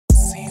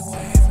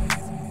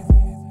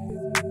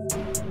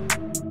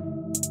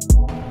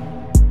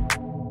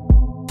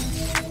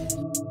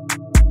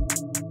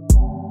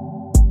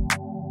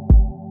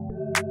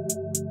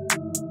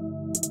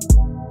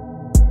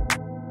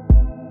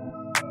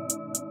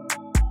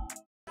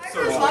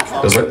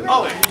That's it?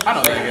 Oh, I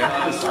know that guy.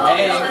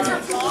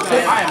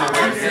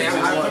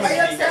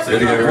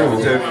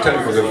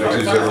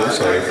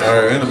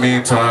 Alright, in the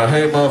meantime,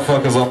 hey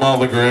motherfuckers, I'm all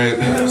the great.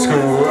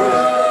 School.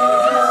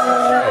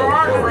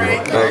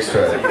 Next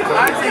track.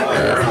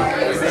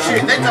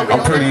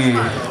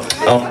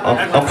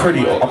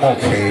 I'm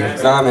okay.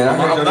 Nah, man, I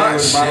heard your name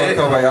was Milo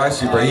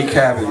Kobayashi, bro. He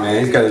capping,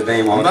 man. He's got his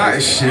name on.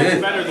 Not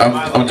shit.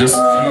 I'm just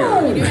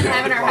here. You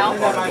having our help?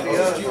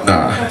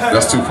 Nah,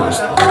 that's too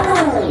personal.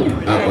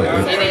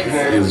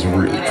 It is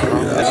really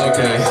pretty.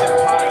 Okay.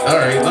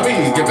 Alright, let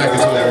me get back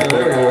into it.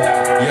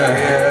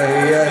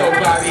 Yeah.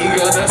 Nobody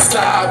gonna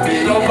stop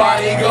me.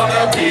 Nobody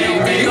gonna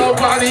beat me.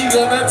 Nobody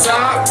gonna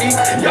top me.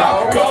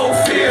 Y'all gon'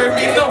 fear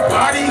me.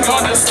 Nobody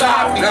gonna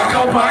stop me.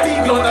 Nobody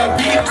gonna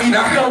beat me.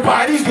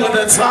 Nobody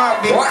gonna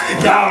top me.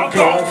 Y'all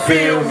gon'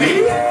 feel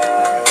me.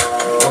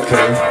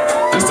 Okay.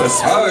 This that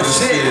smoking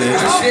shit.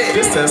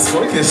 This that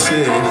smoking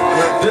shit.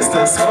 This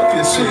that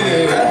smoking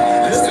shit.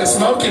 This that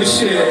smoking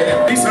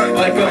shit. He sound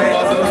like a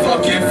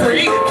motherfucking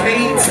freak.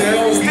 Can't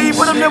tell me. Steve,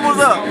 put them nipples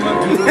up. You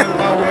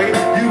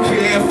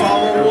can't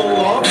follow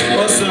along,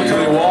 but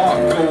simply walk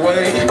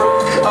away.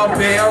 A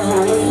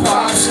bedroom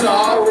pop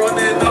star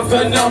running up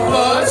the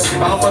numbers.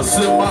 I'ma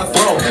sit my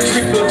throne.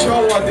 Street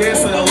control, I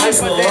dance in the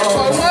lights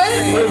alone.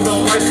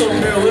 Living life so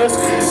fearless,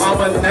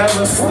 I'ma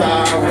never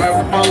stop.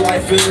 Rapping my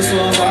life is a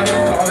lot.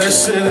 All that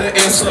shit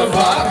is a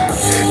vibe.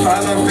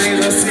 Find a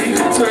fantasy,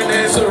 turn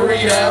into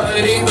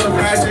reality. The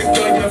magic of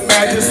your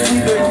majesty,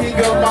 the king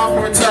of my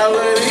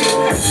mortality.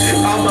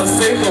 I'ma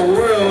save the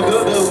world,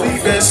 gonna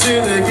delete that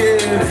shit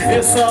again.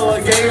 It's all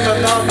a game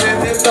and I'm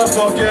in it, the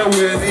fucking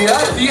with the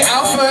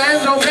alpha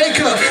and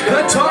omega,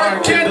 the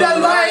dark and the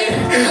light.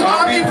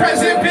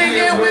 Omnipresent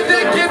being with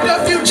the gift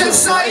of future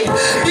sight.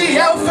 The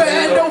alpha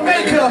and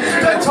omega,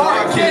 the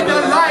dark and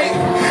the light.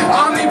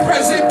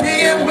 Omnipresent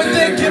being with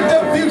the gift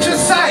of future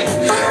sight.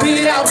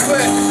 The alpha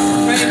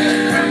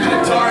the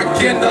dark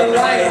and the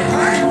light.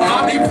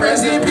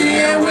 Omnipresent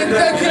being with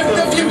the gift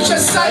of future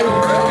sight.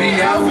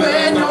 The alpha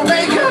and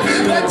omega,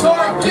 the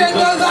dark and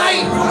the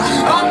light.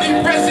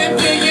 Omnipresent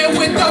being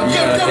with the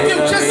gift of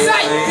future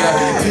sight.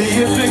 Do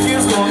you think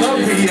it's gonna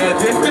be a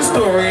different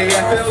story?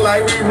 Acting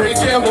like we Rick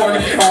and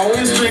Morty,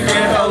 always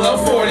drinking hella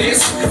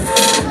 40s.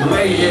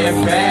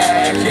 Laying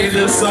back in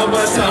the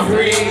summertime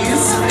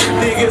breeze.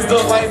 Niggas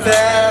don't like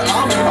that.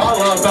 I'm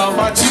all about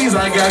my cheese.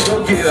 I gotta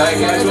go get it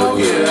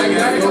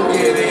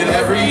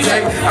every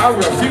day. I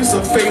refuse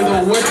to fade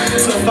away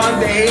till my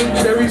name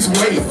carries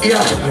weight.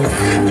 Yeah,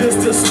 this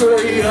the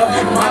story of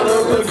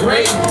Milo the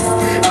Great.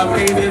 I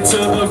made it to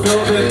the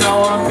building,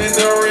 now I'm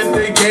entering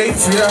the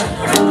gates. Yeah,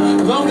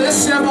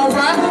 longest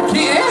samurai,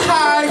 getting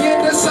high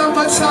in the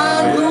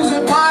summertime,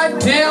 losing my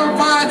damn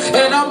mind,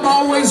 and I'm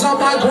always on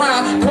my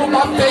grind. Put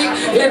my fate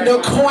in the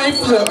coin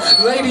flip.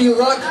 Lady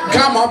Luck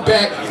got my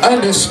back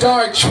under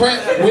Star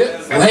Trek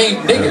with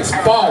lame niggas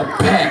fall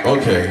back.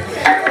 Okay.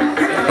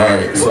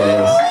 Alright, so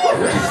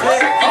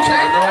okay.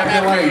 I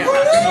like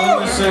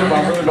shit, but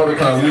I'm really about to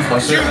kind of lose my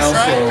shit now. So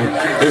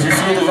if you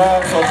feel the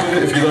vibe, fuck with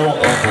it. If you don't,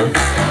 okay.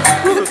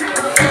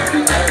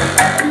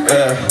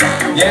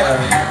 Yeah.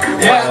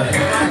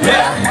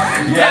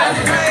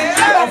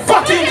 I'm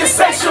fucking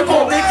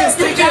insatiable. Niggas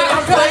thinking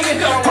I'm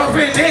playing.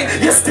 Pumping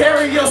in your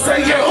stereo,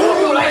 saying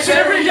ooh like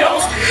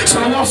Cheerios.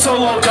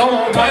 Solo,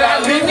 but I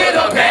leave it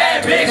a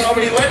bad bitch. I'll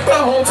be with the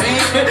whole team.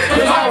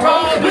 If I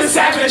roll with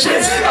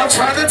savages, I'm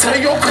trying to tell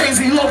you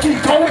crazy. Look, keep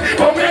going,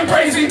 bumping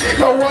crazy.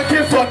 No one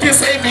can fucking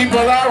save me,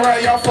 but alright,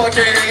 y'all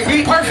fucking hate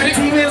me.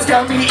 Perfect demons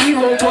got me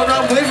evil, but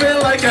I'm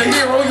living like a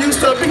hero.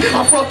 Used to be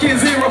a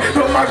fucking zero,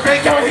 but my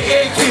bank out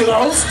here 8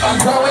 kilos. I'm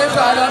growing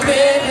by the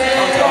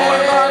minute. I'm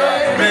growing by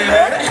the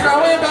minute.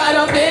 Growing by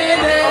the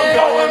minute. I'm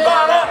growing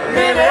by the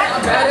minute. I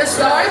better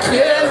start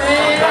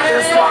killing.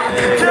 Better start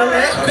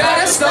killing.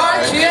 Better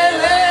start killing.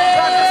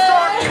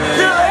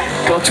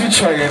 Don't you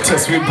try and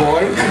test me,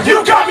 boy.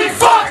 You got me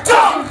fucked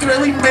up! You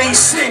really made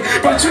shit,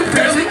 but you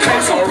barely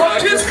came some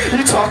ruckus.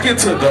 You talking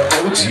to the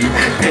OG,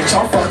 bitch,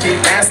 I'm fucking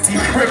nasty.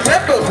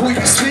 Remember who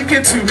you speaking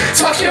to,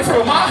 talking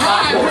from my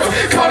high world.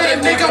 Call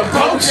that nigga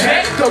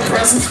Bojack. The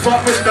press is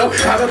fucking know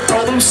how to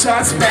throw them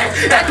shots back.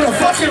 At the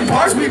fucking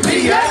bars we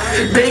be at,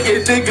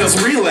 making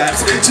niggas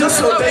relapse, just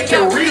so they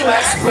can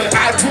relax. But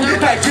I do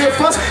not give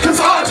fucks,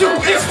 cause all I do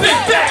is spit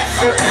that.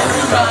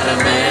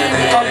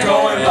 I'm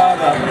going by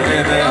the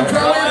minute. I'm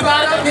going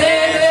by the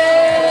minute.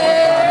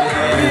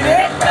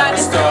 Better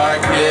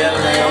start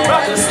killing.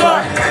 Better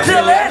start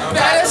killing.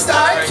 Better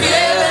start killing.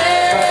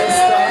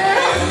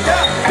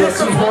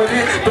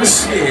 Disappointed, but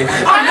shit,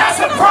 I'm not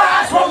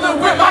surprised. Rolling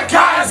with my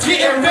guys,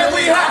 getting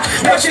really hot.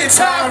 Watching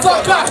time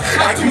fuck up.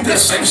 I do the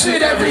same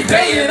shit every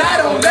day, and I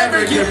don't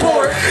ever get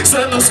bored.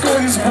 Send the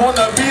schoolies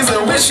wannabes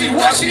and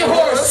wishy-washy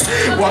horse.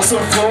 Walk some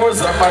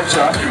floors on my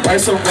job,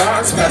 write some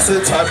rhymes, pass the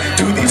time.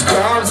 Do these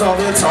crimes all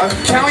the time,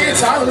 counting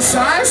dollar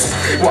signs.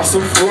 Walk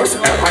some floors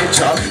at my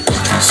job.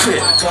 Shit,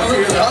 fuck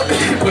it up,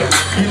 but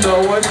you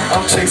know what?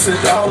 I'm chasing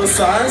dollar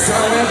signs.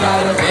 Going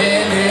by the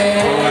minute.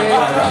 Going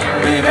by the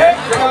minute.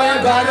 Going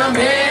by the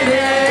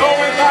minute.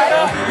 Going by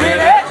the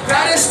minute.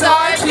 Gotta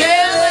start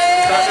killing.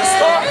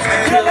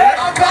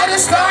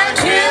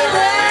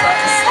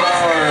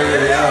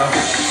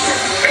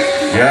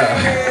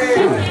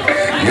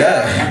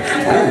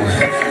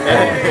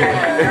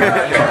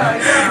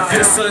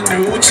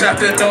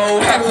 chapter,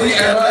 no happily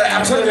ever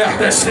after.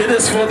 That shit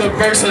is for the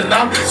verse, and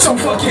I'm so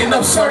fucking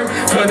absurd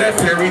for that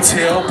fairy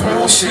tale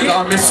bullshit.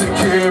 I'm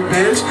insecure,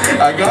 bitch.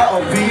 I got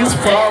all these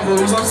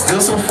problems, I'm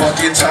still so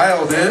fucking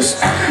childish.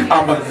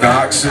 I'm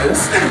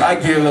obnoxious, I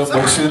get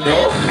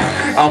emotional.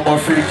 I'm a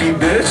freaky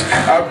bitch,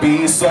 I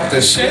be soft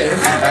as shit.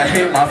 I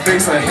hate my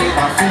face, I hate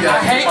my feet, I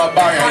hate my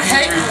body, I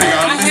hate everything.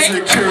 I'm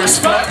insecure as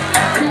fuck.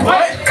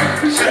 What?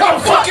 I'm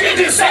fucking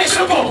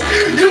insatiable.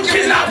 You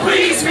cannot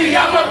please me.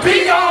 I'ma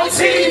be on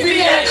TV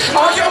and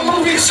on your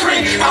movie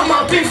screen.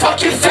 I'ma be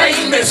fucking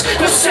famous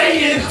for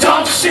saying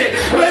dumb shit,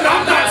 but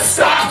I'm not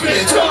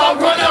stopping till I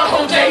run a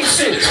whole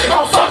nation.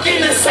 I'm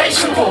fucking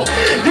insatiable.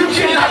 You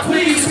cannot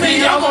please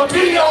me. I'ma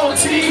be on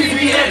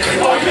TV and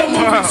on your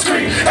movie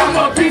screen.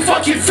 I'ma be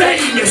fucking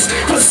famous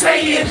for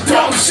saying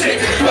dumb shit,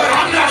 but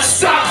I'm not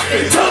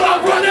stopping till I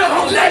run a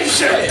whole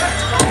nation.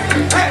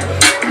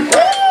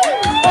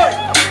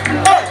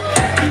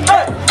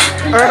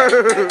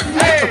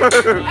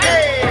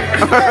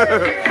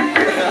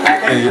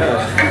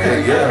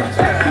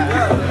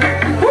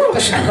 Woo,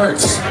 that shit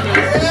hurts.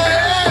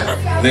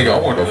 Nigga, I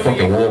want a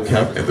fucking world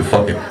cap in the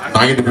fucking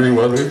 90-degree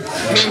weather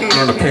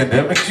during the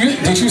pandemic.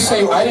 Did you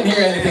say? I didn't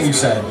hear anything you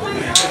said.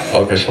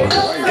 Okay, fuck it.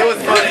 It was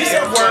funny.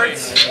 It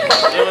worked.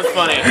 It was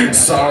funny.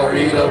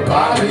 Sorry to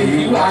bother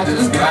you, I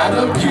just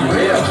gotta be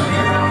real.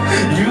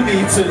 You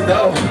need to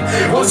know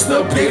what's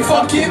the big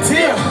fucking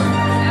deal.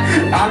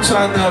 I'm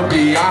trying to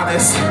be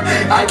honest,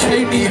 I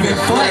can't even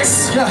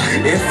flex.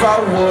 If I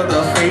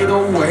would've fade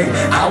away,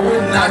 I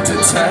would not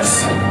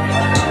detest.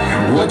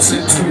 What's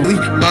it to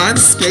mind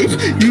escape?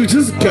 You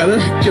just gotta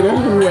get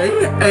away,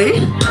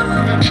 eh?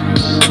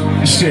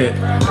 Shit.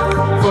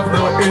 Fuck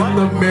no, in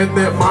the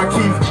minute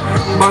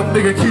my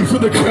nigga keep for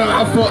the crowd.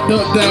 I fucked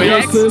up that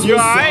versus. You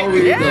alright?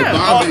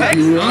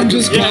 Yeah. I'm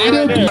just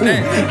gotta be.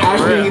 I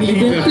can't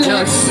even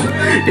flex.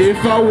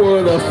 If I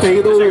would've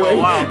fade away,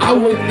 I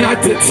would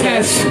not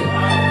detest.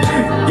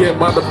 Get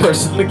my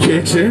person in the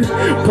kitchen,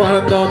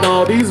 plotting on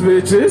all these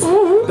bitches.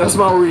 That's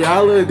my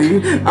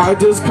reality. I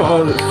just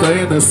call it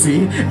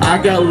fantasy. I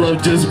got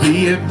love just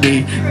being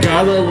me.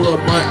 Gotta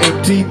love my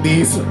empty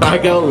knees. I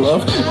got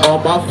love all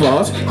my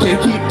flaws.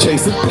 Can't keep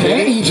chasing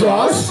pain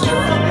draws.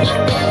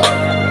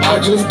 I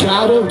just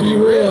gotta be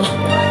real.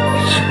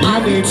 I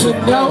need to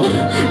know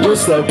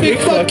what's the big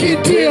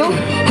fucking deal,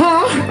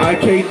 huh? I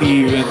can't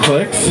even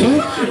flex.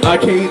 I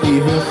can't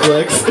even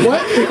flex.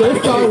 What?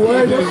 If I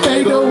were to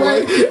fade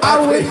away, I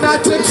would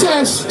not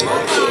detest.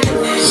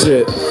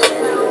 Shit.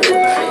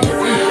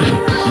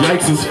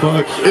 Yikes as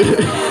fuck.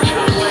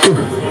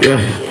 Yeah.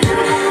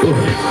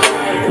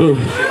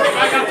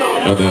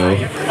 I know.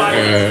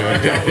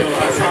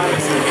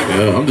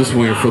 Yeah, I'm just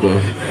waiting for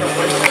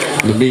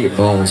the meat and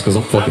bones because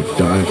I'm fucking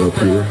dying up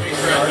here.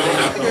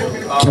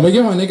 Can we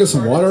give my nigga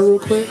some water real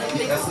quick? I'm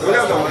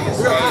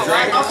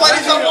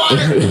fighting some water.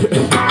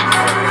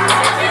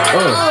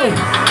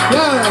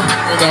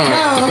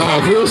 Nah,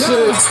 real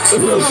shit.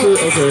 Real shit.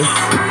 Okay.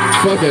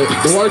 Fuck it.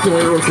 The water can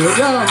wait real quick.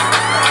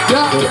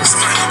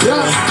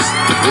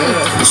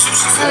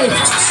 Hey.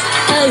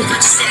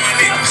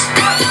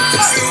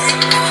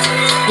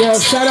 Yo,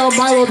 shout out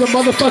Milo, the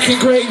motherfucking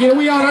great. Yeah,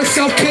 we on our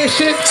self-care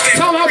shit.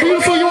 Tell me how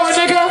beautiful you are,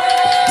 nigga.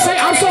 Say,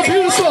 I'm so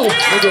beautiful.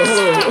 Nigga,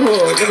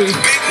 hold on. Let me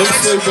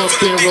say one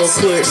thing real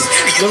quick.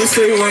 Let me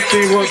say one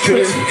thing real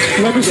quick.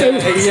 Let me say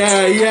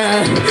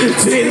Yeah.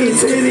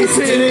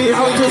 Titty.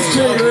 I'm just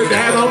chilling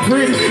that I'm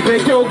pretty.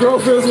 Make your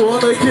girlfriends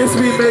wanna kiss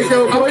me. Make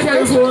your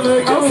boyfriends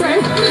wanna kiss me.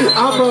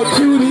 I'm a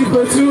cutie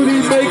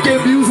patootie,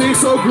 making music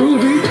so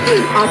groovy.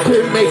 I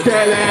could make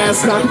that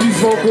ass knock these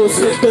vocals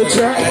hit the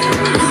track.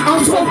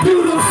 I'm so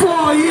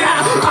beautiful,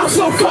 yeah. I'm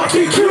so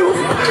fucking cute.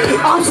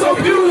 I'm so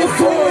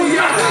beautiful,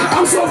 yeah.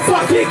 I'm so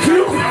fucking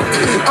cute.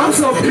 I'm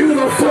so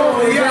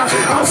beautiful, yeah.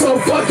 I'm so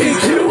fucking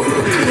cute.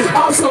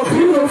 I'm so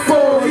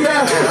beautiful,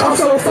 yeah. I'm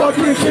so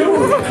fucking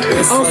cute.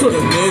 I'm so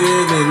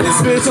committed in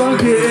this bitch. I'm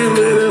getting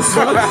lit as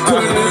fuck.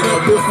 Turning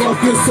up the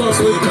fucking sauce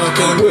with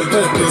nothing with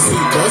that pussy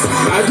bust.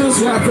 I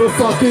just rap the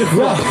fucking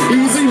rock.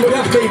 Easy with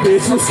that big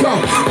bitch. Let's go.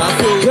 I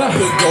feel like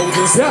the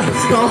golden sun.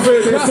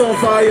 Confidence on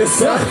fire,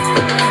 son.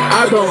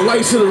 I don't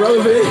like shit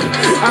irrelevant.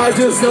 I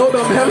just know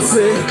them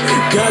heaven.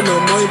 Got no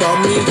money about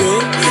me,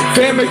 good.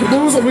 Fan make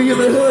moves on me in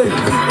the hood.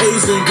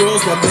 Asian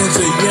girls, my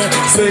mentor, yeah.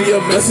 Send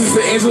your message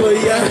to Angela,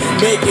 yeah.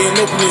 Making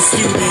open the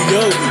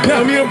studio.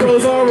 Now me and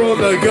bros are on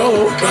the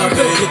go. About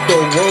to hit the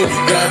road.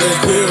 Got a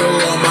clear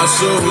on my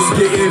shoulders.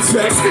 Getting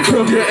text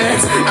from your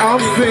ex. I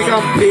don't think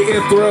I'm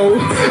getting through.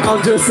 I'm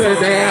just an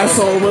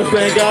asshole, but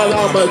thank God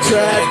I'm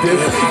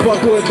attractive.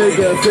 Fuck what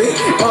nigga think.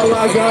 All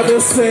I gotta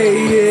say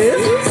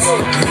is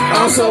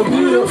I'm so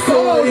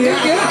beautiful,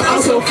 yeah.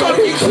 I'm so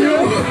fucking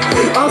cute.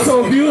 I'm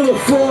so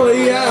beautiful,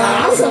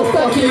 yeah. I'm so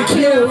fucking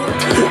cute.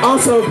 I'm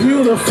so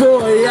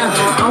beautiful, yeah.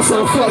 I'm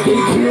so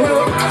fucking cute.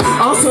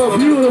 I'm so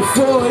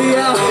beautiful,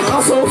 yeah.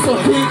 I'm so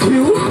fucking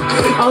cute.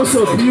 I'm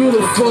so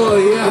beautiful,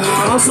 yeah.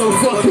 I'm so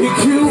fucking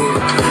cute.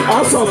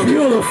 I'm so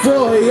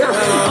beautiful, yeah.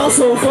 I'm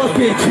so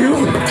fucking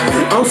cute.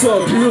 I'm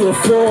so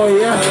beautiful,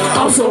 yeah.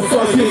 I'm so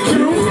fucking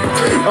cute.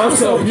 I'm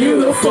so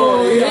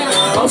beautiful, yeah.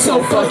 I'm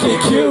so fucking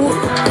cute.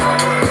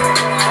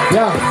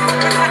 Yeah.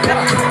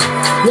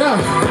 Yeah.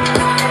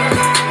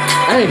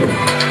 Hey.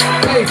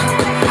 Hey.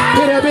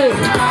 Hit that bit.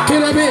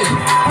 Hit that bit.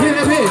 Hit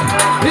that bit.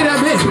 Hit that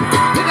bit.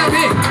 Hit that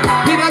bit.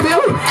 Hit that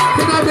bit.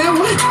 Hit that bit.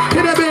 What?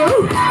 Hit that bit.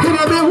 Hit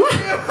that bit. What?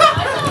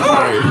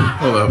 Alright,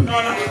 hold up.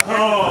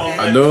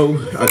 I know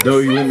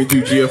you want me to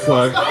do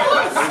GFY,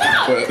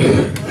 but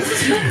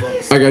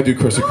I gotta do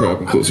Krusty Krab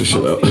and close this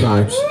shit out.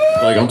 Times.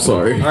 Like, I'm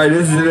sorry. Alright,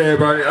 this is it,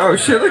 everybody. Oh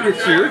shit, look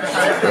at you.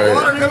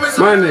 Alright.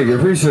 My nigga,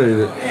 appreciate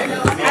it.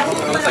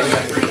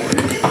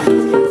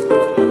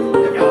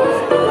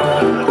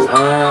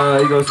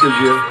 You gonna skip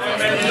you.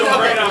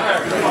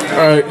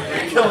 Alright.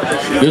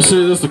 This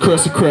is the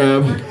Krusty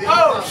Krab.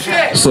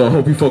 So I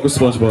hope you fuck with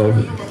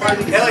SpongeBob.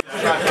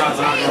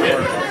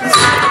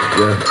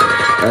 Yeah.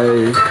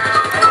 Hey.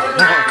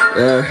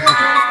 Yeah.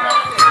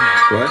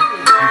 What?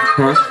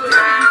 Huh?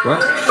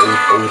 What?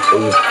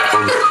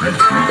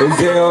 It's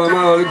J.O. I'm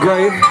all the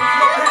great.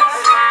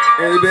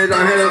 Every bitch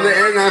I'm head on the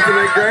end, I'm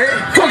feeling great.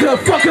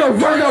 Fuck up,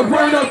 run up,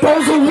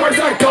 those are words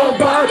I go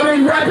by.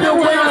 Been rapping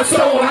when I'm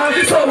so high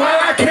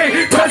I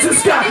can't touch the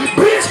sky.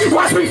 Bitch,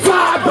 watch me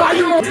fly by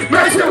you,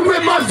 matching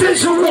with my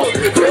visual,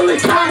 feeling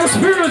kinda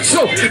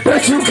spiritual.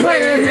 Bet you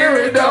can't hear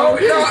it though.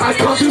 I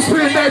come to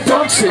spin that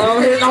dumb shit,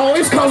 it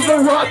always comes to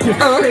rockin'.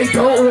 They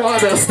don't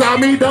wanna stop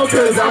me though,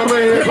 cause I'm a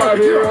hip-hop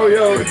hero,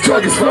 yo.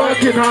 Drug is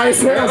fucking high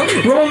as hell,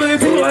 rolling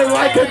through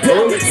like a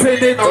dope,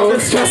 sending all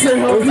the stress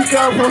and hope. You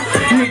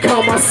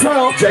got myself.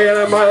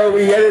 J.O.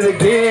 we at it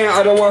again.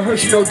 I don't want her,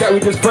 she know that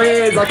we just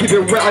friends. I keep it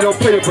real, I don't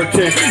play to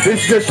pretend.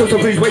 This is just so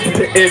please wait to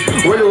the end.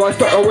 Where do I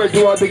start or where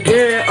do I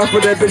begin? I'm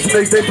for that bitch the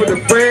next day for the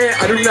friend.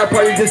 I do not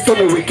party just on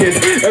the weekends.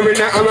 Every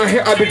night I'm out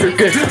here, I be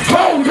drinking.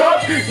 Hold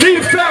up, need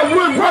a fat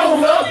wood roll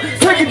up.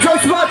 Taking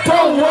drugs till I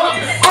throw up.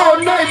 All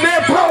night,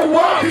 man, pull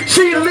up.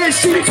 She lit,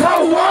 she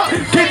toe up.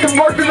 Get the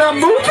work that I'm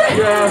moving.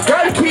 Yeah,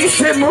 gotta keep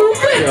shit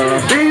moving.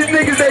 Yeah. These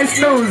niggas, they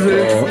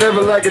snoozing.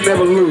 Never like it,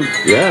 never lose.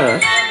 Yeah.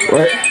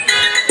 What?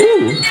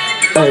 Ooh.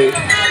 Hey.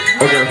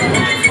 Okay.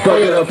 Fuck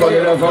it up,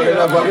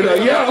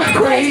 yeah.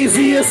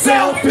 Crazy and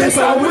selfish,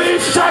 I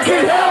wish I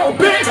could help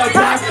it.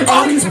 Attack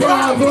all these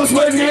problems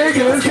when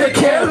niggas can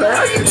care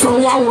less.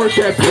 So I work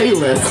at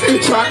Payless,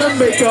 trying to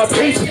make a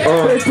page.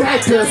 But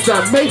that does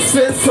not make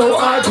sense, so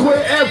I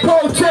quit and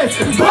protest.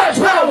 Black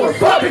power,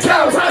 public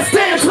cows, I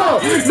stand tall.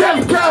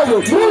 Never cower,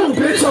 move,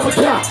 bitch, I'm a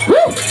cow.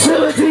 Woo!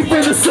 Chillin' deep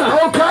in the sun,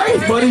 okay?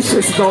 Money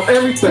chasing on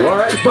everything.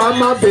 What? Buy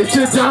my bitch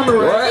a diamond.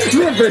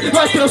 Living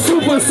like a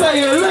super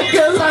saiyan,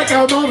 looking like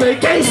I'm on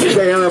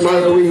vacation.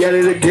 We at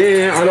it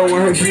again. I don't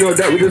want her, she know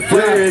that we just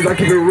friends. I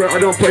keep it real, I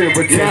don't play to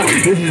pretend.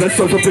 This is a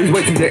social, please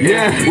wait to the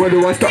end. Where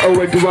do I start or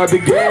where do I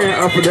begin?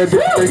 I'm for that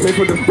bitch, they say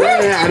for the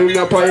friend. I do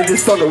not party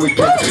this on the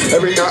weekend.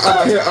 Every night I'm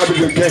out here, I be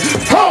drinking.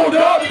 Hold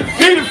up,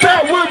 need a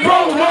fat wood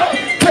roll up.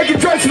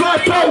 Taking drugs till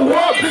I throw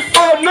up.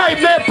 All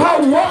night, man,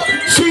 pull up.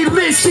 She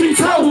lit, she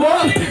toe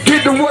up.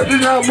 Get the work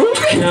that I'm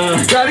moving. Yeah.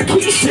 Gotta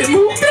keep shit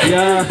moving.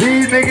 Yeah.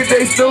 These niggas,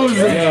 they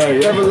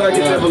snoozing. Never like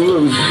it, never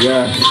lose.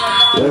 Yeah.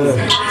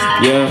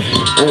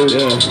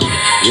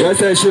 That's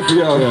that shit for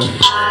y'all.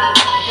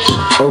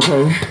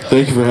 Okay.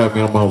 Thank you for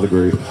having me on my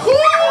great.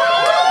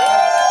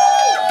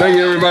 Thank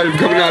you everybody for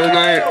coming out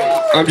tonight.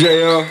 I'm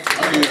JL.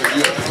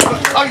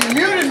 Oh, you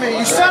muted me,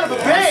 you son of a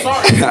bitch!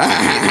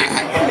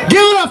 Give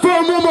it up for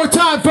him one more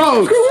time,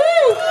 folks.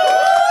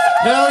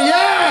 Hell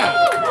yeah!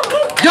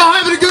 Y'all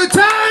having a good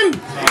time?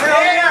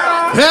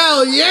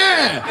 Hell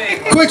yeah!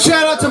 Quick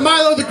shout out to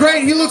Milo the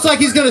Great. He looks like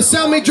he's gonna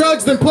sell me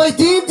drugs, then play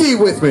D&D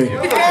with me.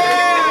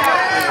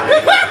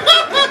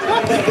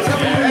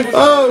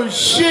 Oh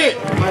shit!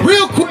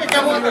 Real quick,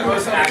 I want to.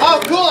 Oh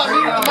cool! I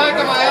needed the mic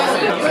on my ass.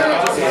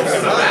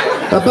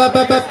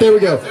 There we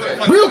go.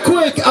 Real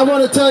quick, I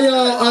want to tell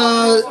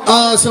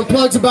y'all some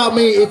plugs about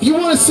me. If you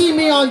want to see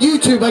me on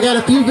YouTube, I got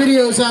a few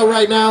videos out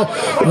right now.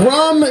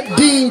 Rum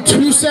Dean,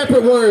 2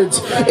 separate words.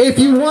 If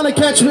you want to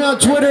catch me on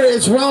Twitter,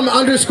 it's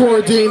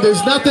rum_Dean.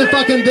 There's nothing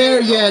fucking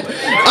there yet.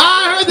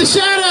 I heard the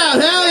shout out.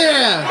 Hell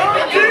yeah!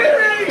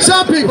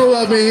 Some people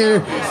love me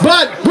here,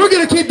 but we're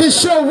gonna keep this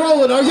show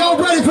rolling. Are y'all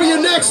ready for your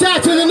next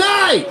act of the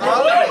night?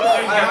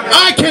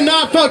 I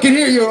cannot fucking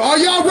hear you. Are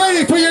y'all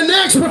ready for your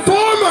next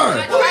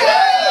performer?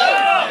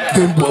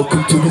 Then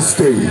welcome to the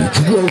stage.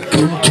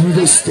 Welcome to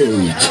the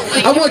stage.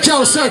 I want y'all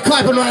to start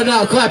clapping right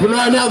now. Clapping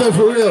right now, though,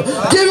 for real.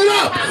 Give it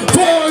up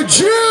for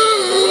Juice!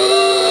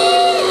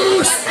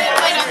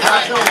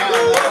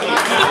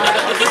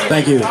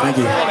 Thank you.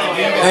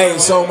 Hey,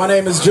 so my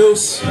name is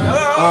Juice.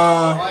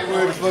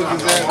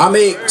 I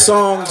make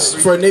songs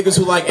for niggas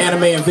who like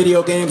anime and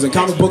video games and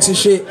comic books and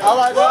shit.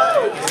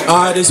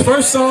 This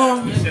first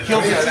song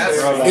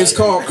is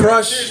called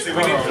Crush.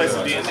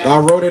 I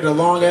wrote it a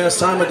long ass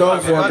time ago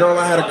for a girl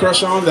I had a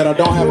crush on that I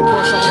don't have a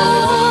crush on.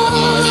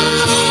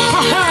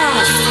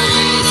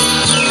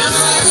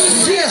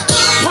 Yeah,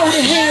 hold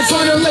your hands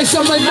on your place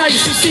somewhere nice.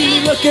 You see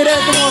me look at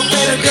everyone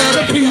better,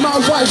 girl, to be my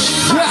wife.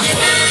 Yeah.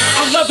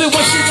 I love it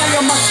when she lay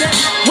on my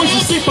chest. When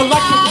she sleep, I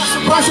like to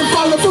watch and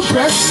follow the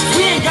press.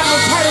 We ain't got no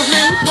titles,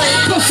 man, we play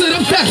it close to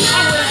the best.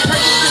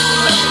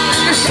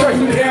 Straight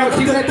me down,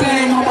 keep that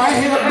thing on my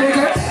hip,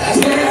 nigga.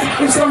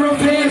 Yeah, it's the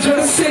revenge of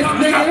the Sith,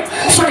 nigga.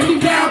 Straight me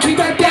down, keep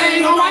that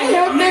thing on my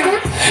hip,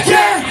 nigga.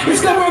 Yeah,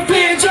 it's the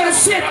revenge of the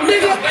Sith,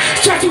 nigga.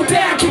 Straight you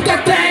down, keep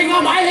that thing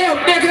on my hip,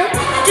 nigga.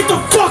 Get the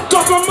fuck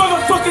off my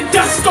motherfucking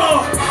Death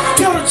Star.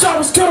 Kill the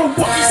Jawas, kill the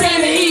Wookiees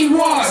and the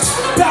Ewoks.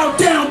 Bow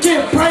down,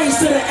 give praise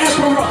to the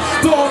Emperor.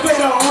 Lord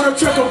Vader on a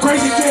trick of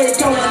crazy day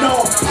going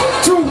on.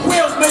 True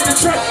wheels make the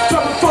trek,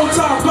 dropping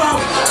photon bomb.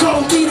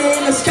 Gold leader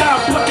in the sky,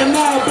 plucking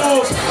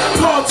eyeballs.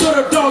 Call to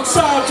the dark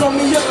side, draw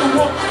me up the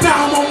wall.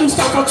 Now I'm on new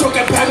stock, I'm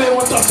talking Batman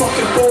with the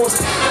fucking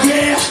force.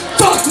 Yeah,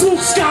 fuck Luke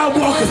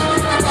Skywalker.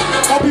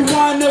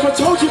 Obi-Wan never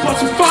told you about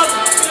your father.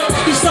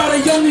 He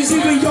started youngies,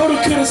 even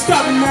Yoda couldn't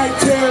stop me. Night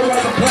terror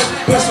like a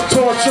best of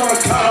torch on a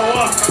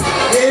Kiowa.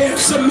 Yeah,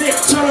 submit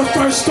to the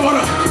first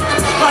order.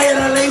 Fire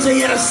the laser,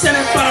 yeah, the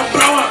Senate for the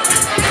blow up.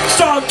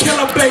 Star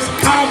killer base,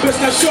 Congress,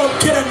 now show up,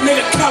 kid a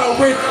nigga, color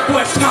red.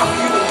 Boy, it's time for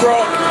you to grow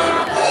up.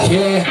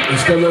 Yeah,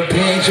 it's the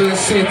revenge of the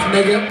Sith,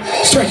 nigga.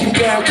 Strike you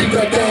down, keep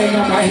that thing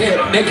on my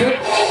hip, nigga.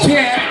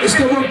 Yeah, it's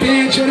the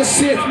revenge of the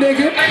Sith,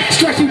 nigga.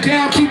 Strike you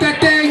down, keep that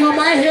thing on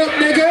my hip,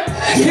 nigga.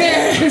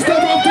 Yeah, it's the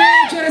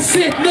revenge of the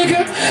Sith,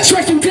 nigga.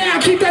 Strike you down,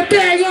 keep that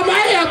thing on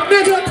my hip,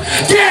 nigga.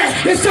 Yeah,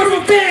 it's the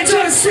revenge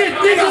of the Sith,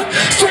 nigga.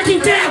 Strike you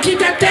down, keep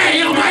that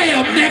thing on my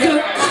hip,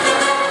 nigga.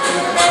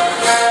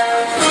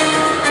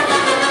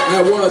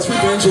 That was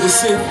Revenge of the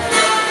Sith.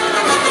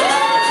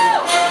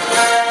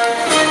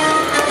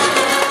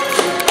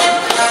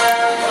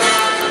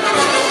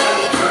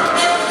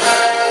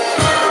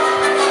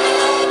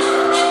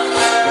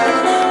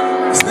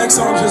 Next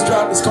song just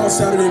dropped, it's called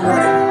Saturday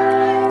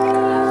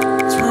Morning.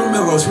 It's real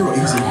mellow, it's real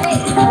easy. If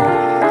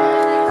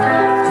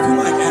you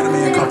like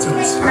anime and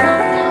cartoons,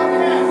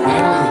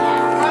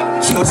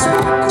 trust me.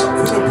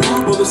 Put a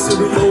bomb or the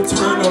cereal,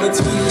 turn on the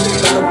TV,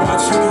 gotta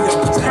watch you,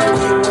 I'm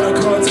protecting what the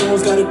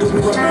cartoons gotta do,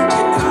 we run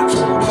getting hot,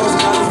 balls,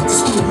 gotta hit the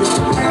studio.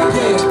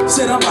 Yeah,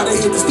 said I'm about to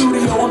hit the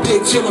studio, I'm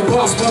big chillin'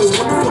 boss mode.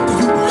 What the fuck do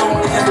you be on?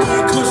 After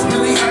Kush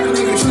really happy,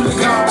 nigga, truly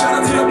gone. Shout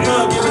out to the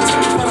plug, give it to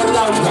me, but I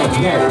love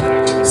you.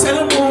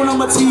 Sailor Moon on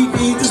my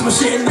TV, this my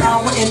shit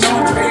now, waiting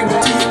on Dre with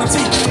TNT.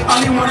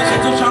 I didn't wanna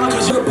catch your channel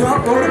cause you're the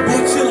blunt, roll the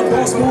big chillin'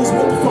 boss moves,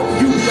 what the fuck do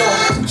you be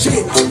on?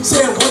 Shit,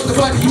 said what the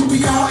fuck do you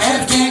be on?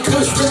 Afghan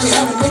Kush, really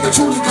have a nigga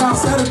truly gone.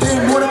 Saturday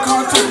morning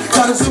cartoon,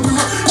 got a zipper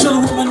roll,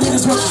 chillin' with my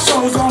niggas, watch the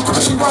shows on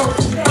Crushing Road.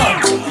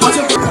 Watch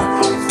it,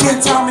 get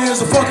time is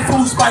a fucking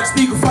fool, spike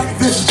speaker, fighting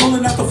vision,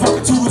 pulling out the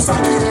fucking tools, I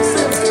get the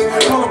sense,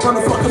 call up on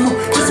the fucking moon,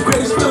 just the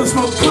greatest feeling,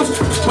 smoke Kush,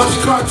 watch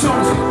the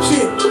cartoons,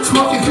 shit,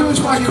 smoking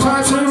huge, watching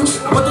cartoons.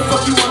 What the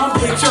fuck you want? I'm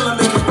big chillin',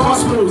 making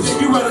boss moves.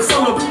 You ride a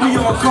solo, but we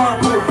on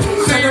carpool.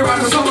 Say they ride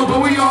a solo, but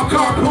we on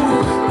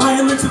carpool.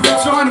 Playing links to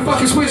bitch, trying to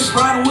fucking switch.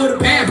 Riding with a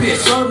bad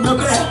bitch. Loading up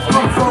that,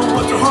 from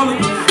what the Harley.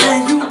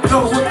 And you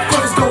know what the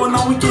fuck is going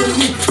on, we get it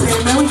in. Say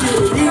man, we get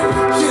it in.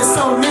 Shit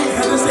so lit,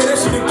 had to say that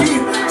shit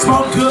again.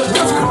 Smoke good,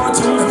 watch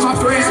cartoons with my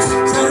friends.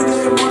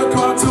 Saturday morning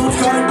cartoons,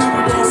 gotta do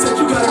it all. Said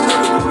you gotta know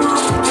it.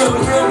 Hell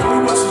yeah, we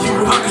watching you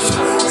rock a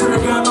shit. Turn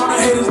a gun on the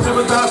haters,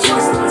 never die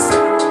twice.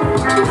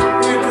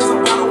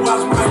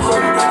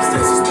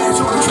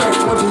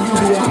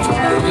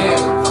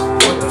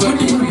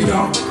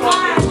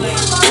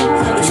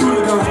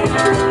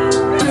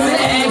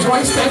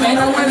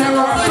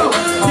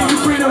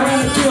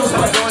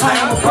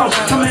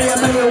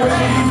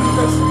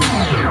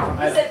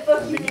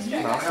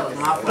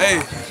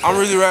 Hey, I'm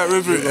Really Rat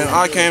River, and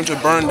I came to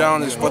burn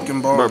down this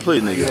fucking bar. Bro,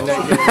 please, nigga.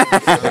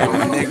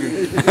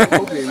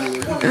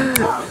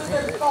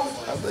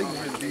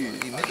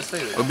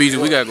 What BZ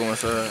we got going,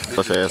 sir?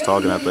 Such your ass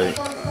talking, I think.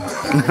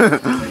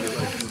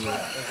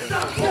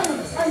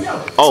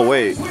 Oh,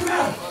 wait.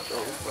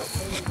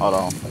 Hold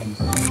on.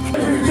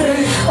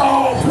 Everything,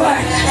 all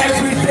black,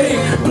 everything,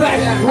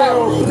 black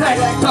road, black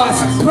bus,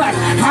 black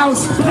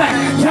house, black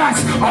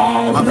yachts,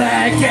 all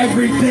black,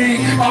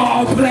 everything,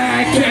 all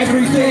black,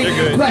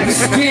 everything, black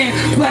skin,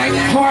 black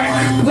heart,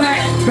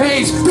 black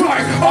face,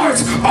 dark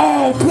arts,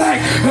 all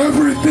black,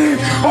 everything,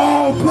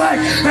 all black,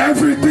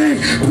 everything,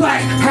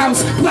 black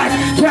house, black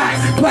yacht,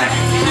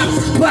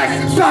 black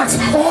yachts,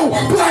 all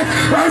black,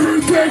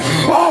 everything,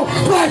 all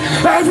black,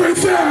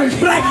 everything,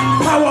 black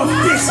power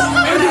fist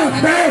in the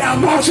head,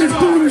 I'm marching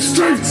through the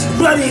streets,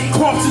 bloody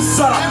corpses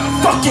of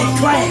fucking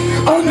clan.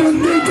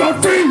 Underneath our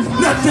feet,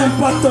 nothing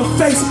but the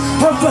face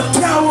of a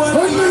coward.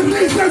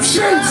 Underneath them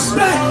sheets,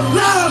 black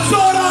lives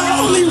are the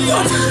only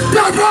ones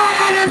that my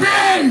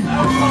enemy.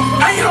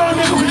 I ain't on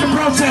nigga with the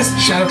protest.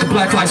 Shout out to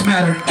Black Lives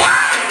Matter.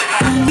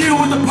 Deal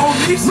with the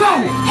police?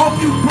 No!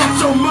 Hope you brought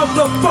your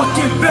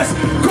motherfucking best.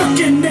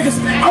 Crooked niggas,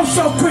 I'm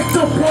so quick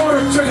to pull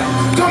the trigger.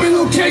 Call me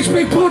Luke Cage,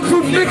 big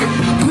bulletproof nigga.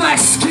 Black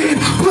skin,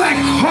 black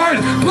heart,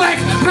 black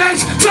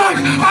face, dark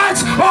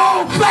hearts,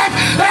 all black,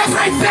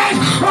 everything,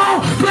 all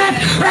black,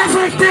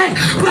 everything,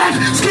 black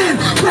skin,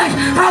 black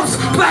house,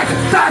 black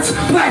thoughts,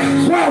 black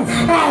world,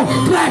 all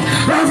black,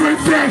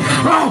 everything,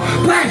 all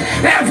black,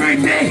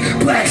 everything,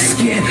 black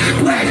skin,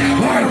 black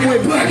heart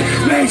with black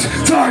mage,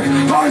 dark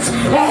hearts,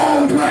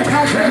 all black,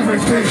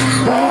 everything,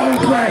 all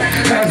black,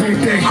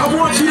 everything. I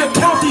want you to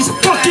count these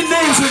fucking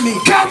names with me.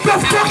 Count the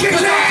fucking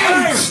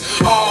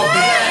names. All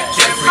black,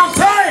 I'm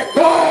tired.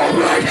 All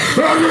black,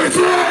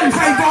 everything.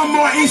 Hey, one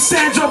more, it's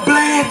Sandra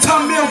Bland.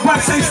 Tell me what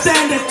they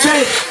stand at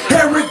J.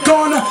 Eric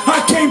Garner,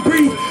 I can't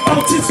breathe.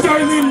 Otis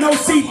Sterling, no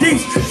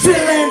CDs.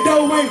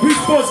 Philando ain't reach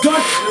for his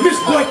gun. Miss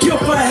Boy killed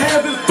for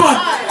having fun.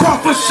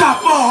 Crawford shot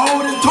for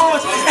holding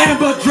toys.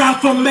 Amber drowned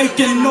for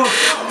making noise.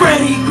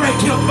 Freddie Gray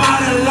killed by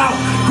the law.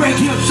 Greg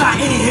Hill shot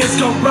in his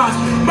garage.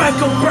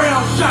 Michael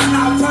Brown shot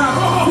out time.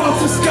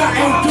 Walter Scott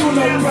ain't do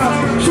no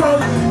problem. Troll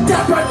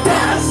Deborah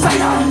down, say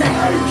her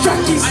name.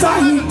 Chucky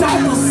saw he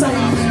died the same.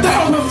 They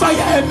open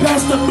fire and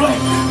pass the blame.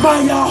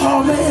 Maya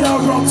Hall made a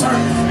wrong turn.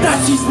 Now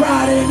she's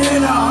riding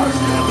in a hearse.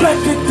 Black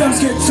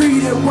victims get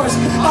treated worse.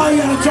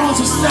 Ayana Jones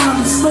was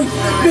sound asleep.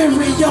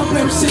 Miriam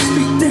Lim 6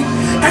 feet deep.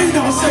 Ain't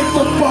no safe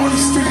up on the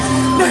street.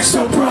 Next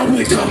will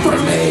probably come for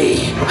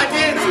me. I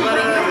did,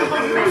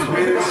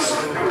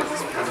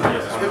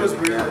 it was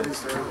weird.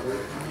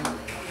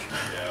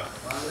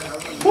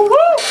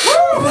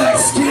 Black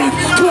skin,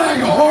 black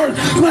heart,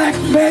 black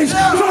mage,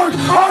 dark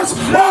hearts,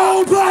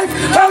 all black,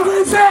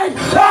 everything,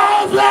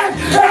 all black,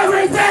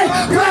 everything,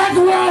 black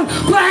world,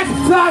 black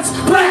thoughts,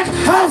 black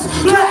house,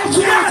 black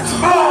yachts,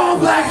 all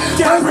black,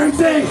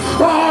 everything,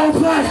 all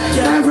black,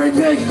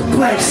 everything,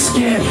 black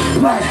skin,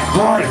 black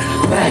heart,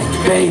 black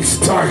mage,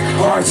 dark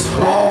hearts,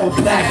 all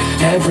black,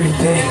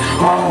 everything,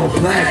 all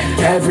black,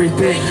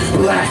 everything,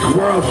 black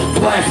world,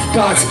 black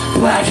thoughts,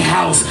 black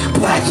house,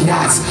 black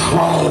yachts,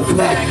 all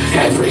black,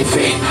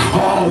 everything,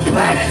 all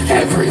black,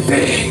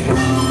 everything.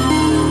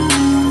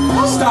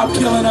 Stop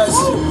killing us.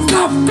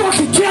 Stop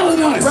fucking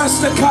killing us.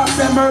 Arrest the cops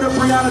that murdered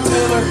Breonna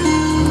Taylor.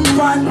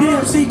 Find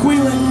DMC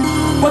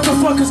Queelan. What the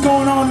fuck is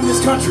going on in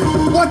this country?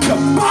 What the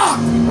fuck?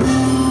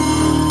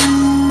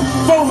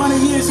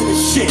 400 years of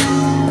this shit.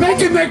 Make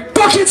it make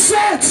fucking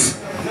sense.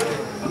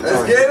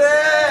 Let's get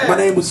it. My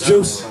name was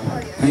Juice.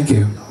 Thank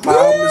you. My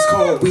album is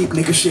called Weak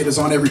Nigga Shit. It's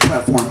on every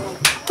platform.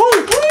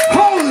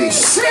 Holy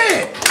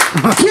shit!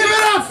 Give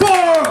it up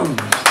for him!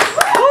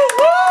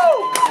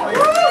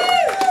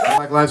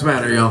 Black Lives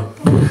Matter, y'all.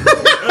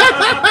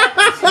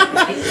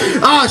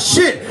 Ah,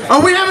 shit!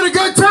 Are we having a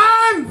good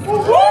time?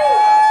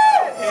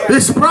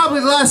 This is probably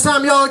the last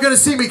time y'all are gonna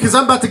see me because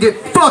I'm about to get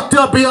fucked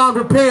up beyond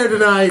repair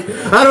tonight.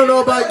 I don't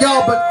know about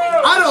y'all, but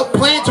I don't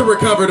plan to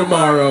recover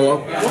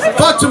tomorrow.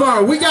 Fuck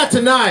tomorrow. We got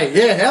tonight.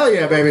 Yeah, hell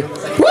yeah, baby. Woo!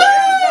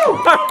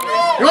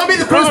 You want to be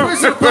the first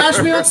person to flash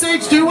me on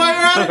stage too while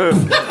you're at it?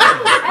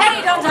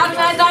 Hey, don't talk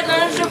about that.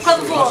 Don't strip for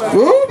the floor.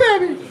 Woo,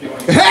 baby.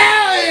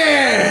 Hell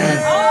yeah!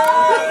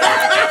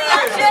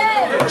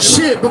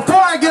 Shit,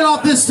 before I get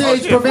off this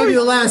stage for maybe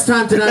the last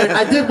time tonight,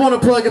 I did want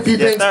to plug a few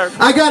things.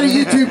 I got a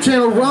YouTube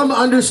channel,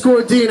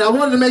 rum_Dean. I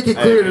wanted to make it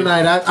clear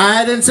tonight.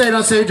 I didn't say it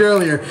on stage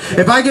earlier.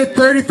 If I get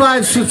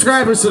 35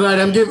 subscribers tonight,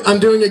 I'm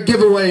doing a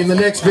giveaway in the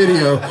next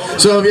video.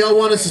 So if y'all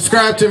want to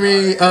subscribe to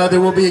me,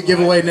 there will be a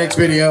giveaway next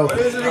video.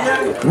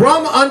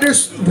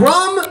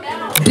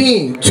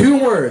 Rum_Dean, 2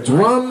 words,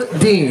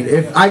 Rum_Dean.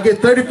 If I get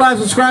 35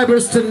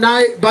 subscribers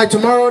tonight, by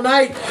tomorrow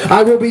night,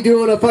 I will be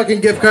doing a fucking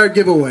gift card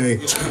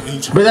giveaway.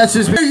 But that's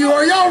just me.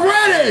 Are y'all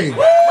ready? All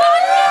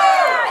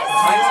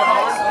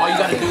you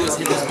gotta do is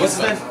hit this. What's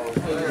his name?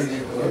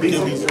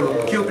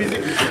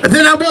 And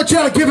then I want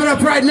y'all to give it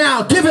up right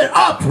now. Give it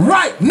up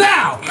right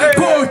now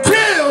for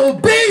Kill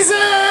Beezy!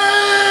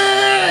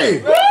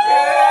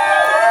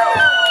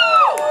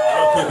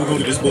 We're gonna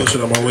get this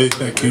bullshit on my way.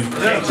 Thank you.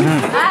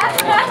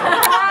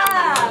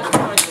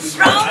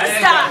 Strong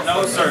stop.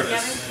 No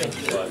service.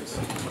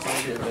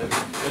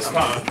 It's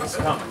coming. It's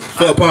coming.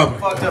 Fuck poppin'.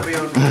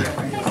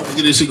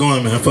 Get this shit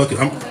going, man. Fuck it.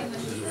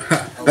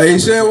 Hey,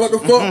 Shan, what the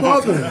fuck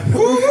poppin'?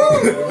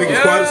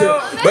 Niggas quiet as hell.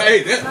 But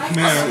hey, that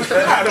man,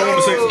 I don't want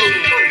to say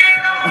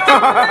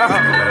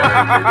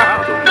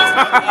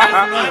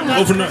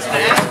over now.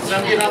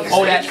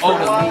 Oh, that.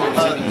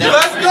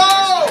 Let's go!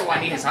 I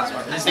need his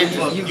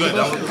hotspot. You good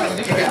though?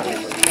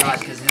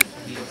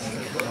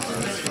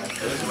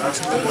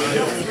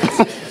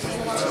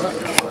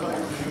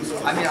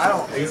 I mean, I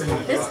don't.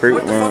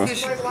 What the fuck is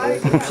she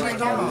like? What are you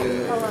talking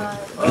about?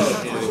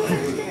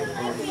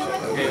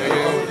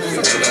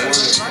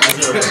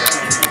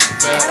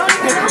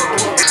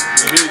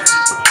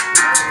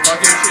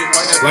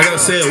 Like I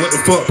said, what the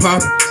fuck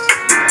poppin'?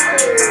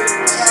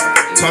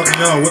 Talking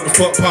y'all, what the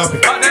fuck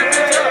poppin'?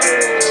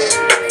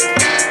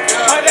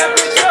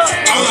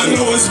 All I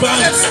know is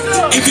violence.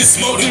 If can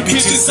smoke them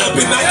bitches up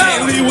and I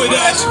can't leave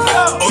without you.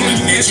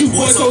 Only net you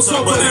boys so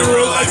tough, but in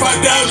real life I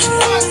doubt you.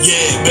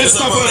 Yeah, best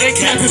stop all that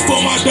cap before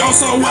my dog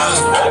so wild.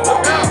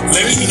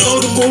 Let me know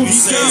the move you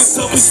say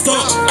it's up and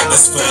stuck.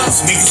 That's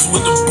facts, niggas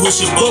with the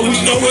bullshit, but we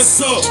know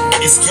what's up.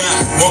 It's got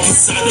walk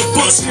inside the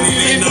bus and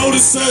they ain't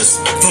notice us.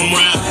 From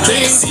round,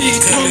 they ain't see it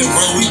coming,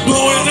 bro, we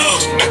blowing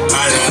up.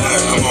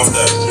 I'm off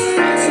that.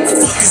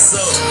 Fuck is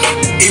up.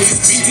 If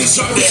it's beat, just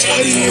drop the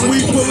Addy and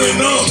we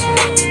pulling up.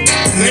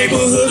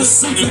 Neighborhood of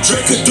secret,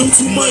 Drake could do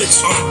too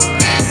much.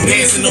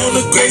 Dancing on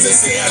the graves, they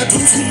say I do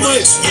too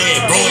much.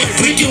 Yeah, bro, ain't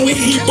blinking when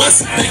he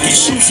bustin', think he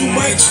shoot too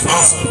much.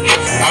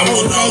 I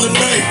want all the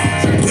night,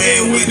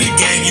 playing with the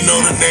gang, you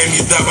know the name,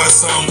 you die by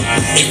something.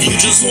 If you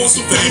just want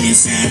some fame, you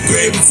see your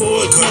grave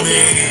before it come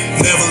in.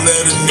 Never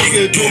let a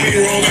nigga do me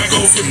wrong, I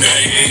go for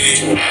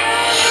name.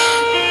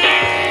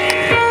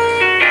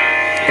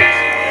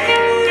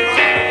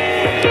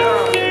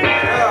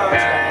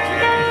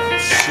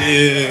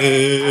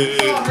 Yeah.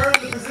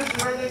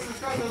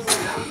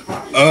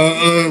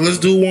 Let's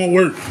do one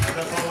work.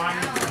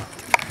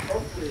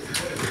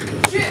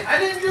 Shit, I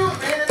didn't do it,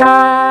 man.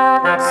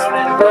 I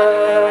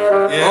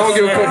don't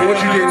give a fuck what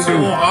you didn't do.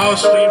 All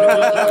streaming.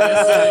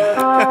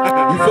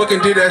 You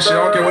fucking did that shit. I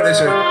don't care what they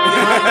say.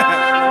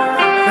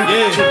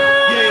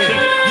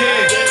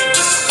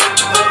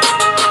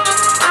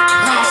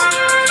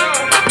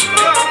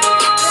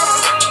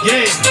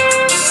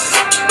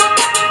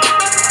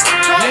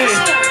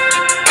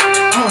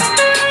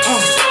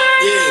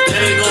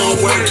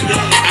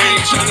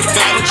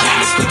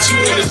 Put you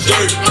in the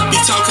dirt, be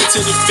talking to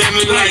the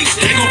family like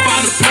they gon'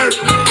 find a perk,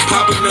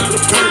 pop another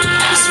perk,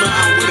 and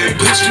smile when they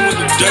put you in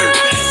the dirt.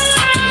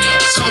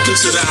 Talking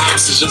to the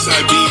ops is just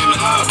like being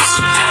the ops.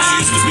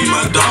 You used to be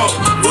my dog,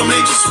 what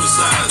made you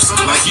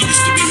suicide? Like you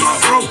used to be my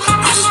bro,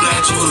 I'm just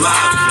glad you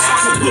alive.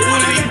 I could put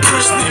one of you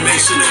personally,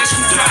 make sure that you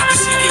die.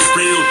 This is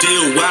real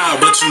deal wild,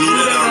 but you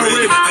knew that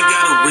already. I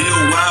got a real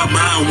wild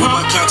mind when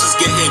my conscience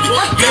get heavy.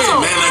 As a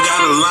man, I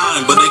got a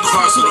line, but they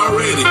cross it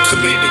already.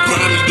 Commit the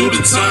crime and do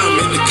the time,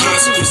 and the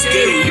consequence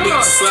scary. You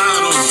got to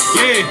slide on me.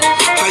 Yeah.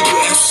 How you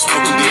ask for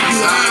smoking, then you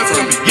hide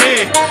from me.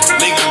 Yeah.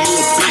 Nigga, you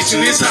a bitch,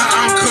 and this how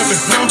I'm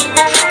coming.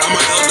 I'm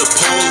out the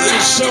pole in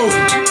the show.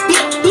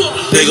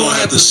 They gon'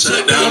 have to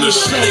shut down the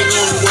show. They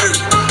gon' work.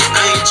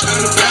 I ain't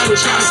trying to battle,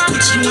 trying to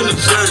put you in the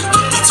dirt.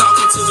 Be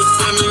talking to the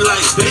family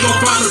like they gon'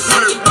 find a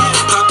perk.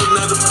 Pop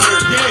another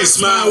perk. Yeah.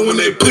 Smile when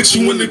they put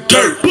you in the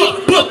dirt.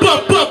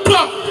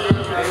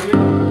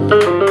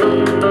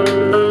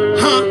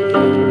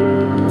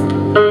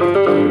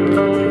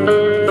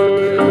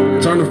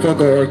 Turn the fuck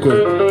on real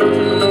quick.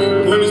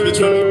 Who is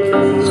between me?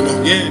 Come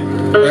on. Yeah.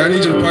 Hey, I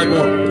need you to pipe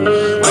up.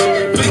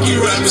 Pinky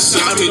right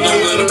beside me,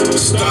 don't let them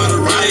start a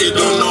riot.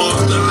 Don't know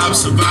if the ops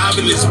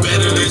surviving, it's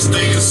better than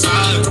stay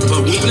inside.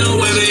 But we know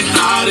where they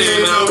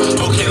hiding now.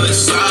 Okay, let's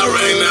slide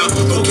right now.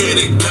 Okay,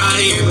 they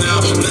dying now.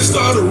 Let's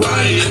start a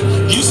riot.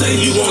 You say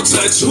you gon'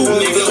 touch who,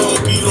 nigga?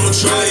 Hope you don't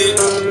try it.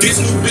 This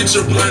new bitch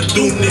a blunt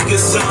do, nigga,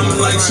 sound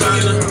like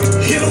China.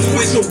 Hit him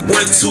with the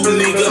 1-2,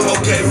 nigga.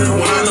 Okay,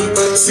 rewind him.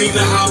 Seen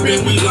the hop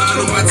and we line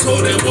him. I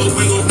told that what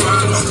we gon'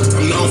 find him.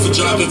 I'm known for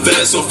driving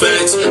fast on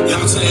facts.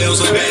 Y'all to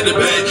L's like back to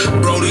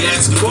back. Brody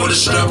asking for the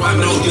strap. I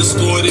know you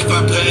scored if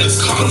I pass.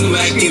 Caught him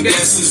lacking,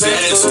 that's his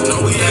ass. So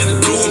know we had to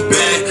do him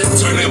bad.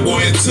 Turn that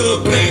boy into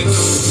a pack.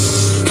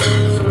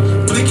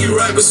 Blinky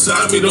right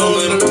beside me, don't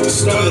let him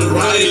start a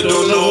riot.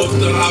 Don't know if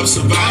the ops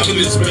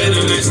surviving, it's better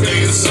than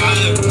stay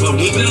inside. But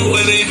we know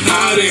where they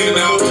hiding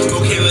now.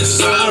 Okay, let's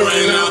slide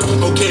right now.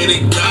 Okay,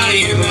 they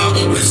dying now.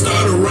 Let's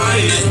start a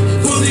riot.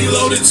 Fully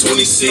loaded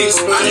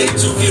 26. I hate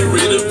to get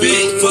rid of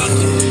it. Fuck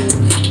it.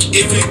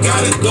 If it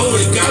gotta go,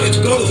 it gotta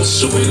go.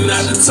 Shooting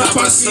at the top,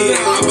 I see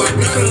it up, I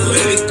gotta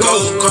let it go.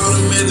 Call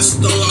him in the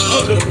store,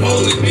 up the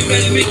pole, and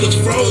that nigga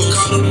froze.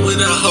 Caught him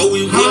with a hoe,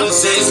 we with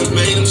his ass and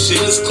made him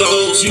shit his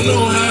clothes. You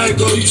know how it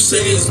go, you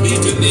say it's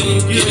beef and then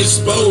you get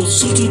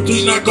exposed.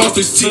 223 knock off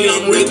his T,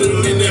 I'm ready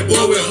to in that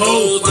boy with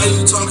hoes. Why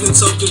you talking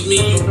tough to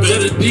me? You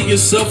better dig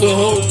yourself a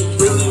hole.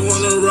 Really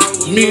wanna rock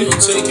with me,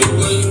 take it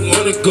where you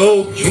wanna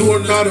go. You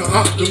are not an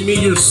op to me,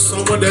 you're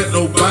someone that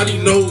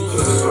nobody knows.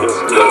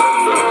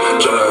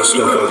 Try to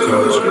school for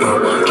college,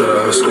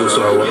 try to school so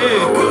I went.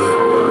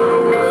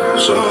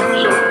 So,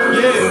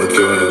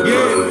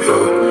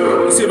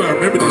 Let's see if I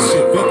remember this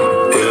shit. Fuck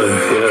it.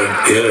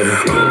 Yeah.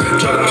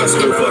 Try to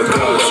school for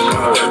college,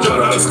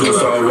 try to school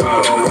so I went.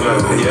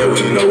 Yeah, we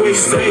know we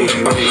stay.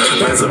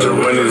 Man's up and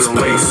running this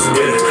place.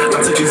 Yeah, I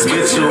took his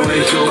bitch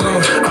away.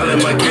 I let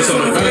my kiss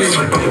on the face.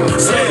 I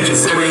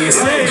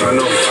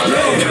know.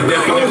 Got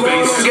that on your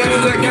face.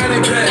 I got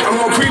it back. I'm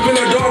gonna creep in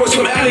the door with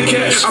some alley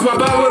cash. I pop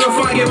out with a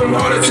fight, give him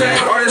heart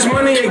attack. All this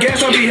money and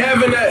gas, I be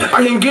having that.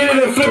 I can get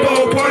it and flip a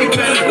whole party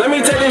pack. Let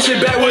me take this shit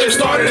back where it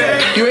started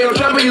at. You ain't no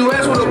trapper, you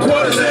ask where the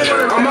quarters at.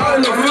 I'm out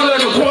in the field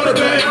like a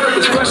quarterback.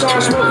 It's fresh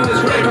on smoking this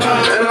grape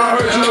pie. And I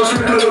heard you no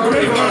sleep through the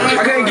grapevine.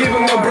 I can't give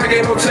him a break,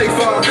 ain't no take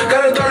 5.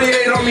 Got a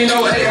 38 on me,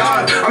 no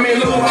AI. I mean,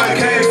 look where I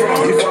came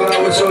from. You fall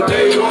out with your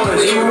day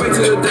ones. And you wait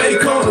till the day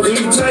comes, then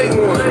you take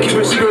one. Keep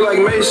it secret like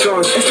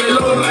Masons. And stay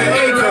low like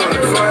Akon.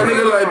 Fly a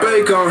nigga like Bacon.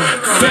 fake on.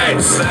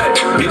 Facts.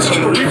 Bitch,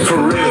 I'm real for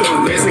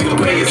real. Next nigga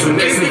pay is the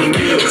next nigga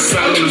kill.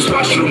 Silent is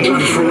watching the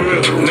movie for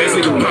real. Next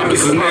nigga pop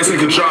is the next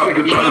nigga drop.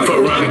 Trying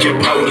for around and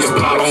get power, this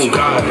pop on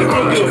God. I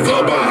don't give a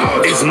fuck about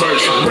how it's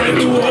merch. Brand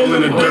new hole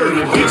in the dirt.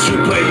 Bitch, you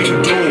play, you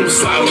doom.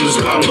 Silent is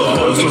pop, the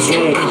hoes in this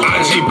room.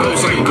 IG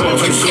posts like go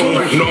too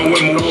soon. No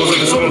women rules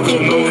like it's on full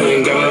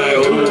moon. Got like,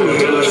 ooh,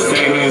 hella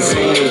staying in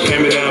Zoom.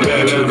 Pay me down,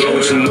 bad, better go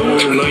with your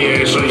move. No,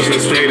 you ain't sure you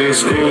should stay in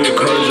school.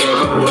 Courage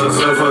your what's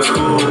up for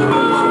school.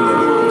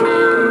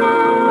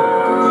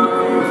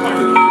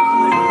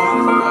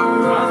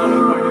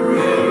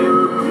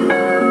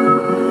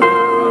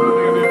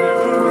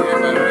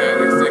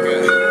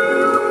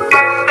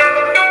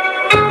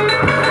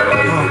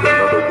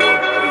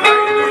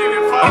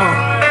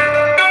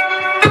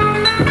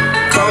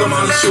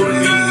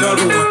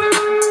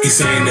 He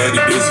saying that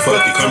he busy,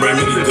 fuck it, come bring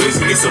me the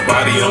glizzy. It's a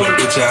body on a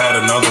bitch, I had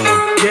another one.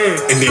 Yeah.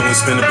 And then we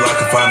spin the block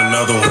and find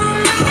another one.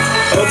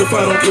 Other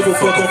fight don't give a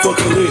fuck, I'm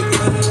fucking lit.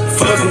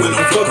 Fucking with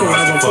them fuck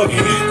around, I'm fucking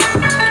it.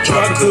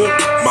 Try to cook,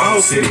 my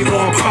whole city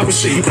know I'm poppin'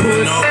 shit, you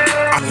pulling up.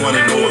 I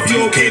wanna know if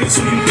you okay, that's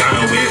who you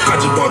down with.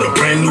 I just bought a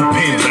brand new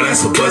pen, but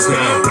that's a bust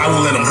now. I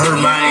won't let him hurt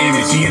my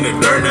image, he in the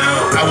dirt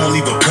now. I won't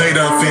leave a plate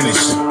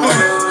unfinished.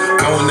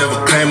 I will never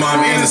claim I'm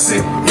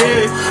innocent.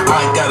 Yeah,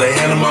 I ain't gotta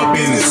handle my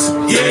business.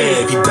 Yeah,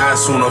 if he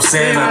dies soon, I'm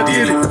saying I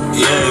did it.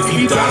 Yeah, if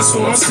he dies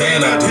soon, I'm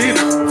saying I did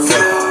it.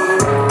 Fuck,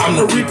 I'm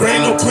the Reaper,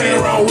 ain't no playing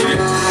around with it.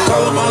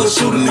 Call him all the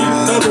shooter, need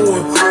another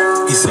one.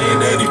 He saying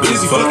that he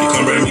busy, fuck it,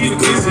 come bring me the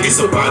glizzy. It's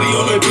a body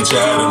on that bitch,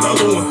 I had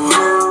another one.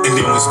 And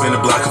then we spin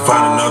the block and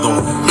find another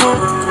one.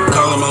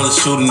 Call him all the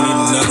shooter, need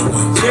another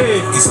one.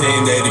 Yeah, he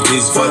saying that he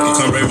busy, fuck it,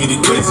 come bring me the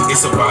glizzy.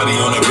 It's a body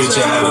on that bitch,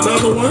 I had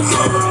another one.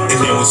 And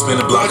then we spin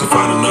the block and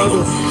find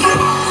another one.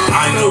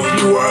 I know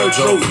you are a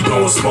joke, you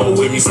don't smoke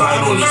with me, slide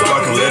on this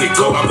block and let it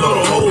go. I blow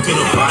a hole in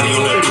the body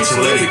on that bitch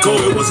and let it go.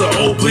 It was an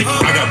old blick.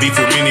 I got beef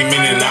for many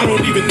minutes, I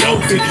don't even know.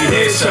 50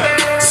 headshot,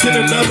 send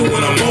another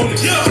one, I'm on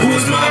it. Who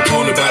is my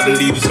opponent, about to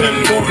leave his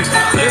family morning?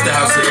 Left the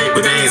house at 8,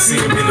 but they ain't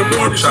see him in the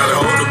morning. Try to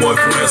hold the boy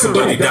for ransom,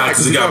 but he died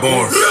cause he got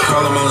born.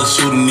 Call him on the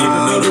shooter, need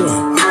another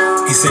one.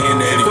 He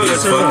saying that he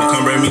busy, fuck it,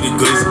 come bring me the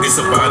glizzy.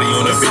 It's a body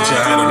on that bitch,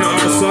 I had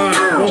another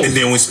one. And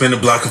then we spin the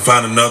block and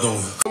find another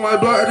one. My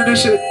block after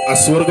this shit. I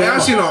swear to God. I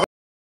seen all.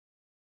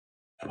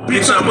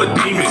 Bitch, I'm a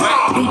demon.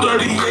 Blue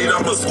 38,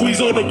 I'ma squeeze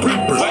on the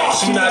creeper.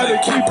 She not a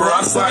keeper,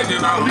 I slide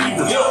and I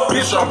leave her.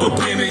 Bitch, drop a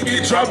pin and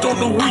get dropped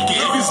on the weekend.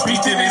 If it's beef,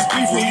 then it's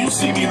beef. When you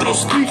see me, no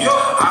speaking.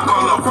 I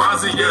call up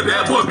Fonzie, yeah,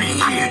 that boy be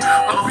in.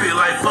 I feel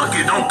like fuck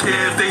it, don't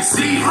care if they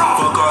see it.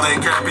 Fuck all that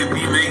capping,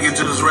 be nigga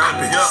just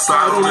rapping.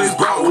 Slide on this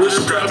block with a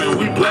strap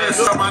and we blast.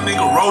 Shout out my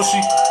nigga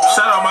Roshi.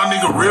 Shout out my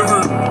nigga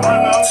River.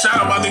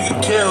 Shout out my nigga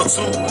Kel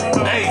too.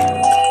 Hey.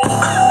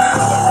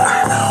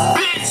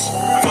 Bitch.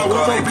 Fuck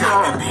all that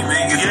capping, be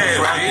nigga just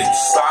rapping.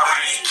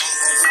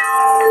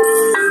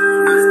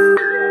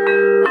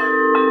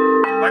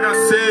 Like I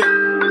said,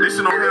 this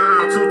shit on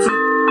Hell 2-2.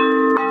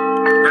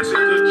 That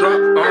shit just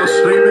dropped on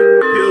streaming.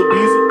 Kill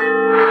Beezy.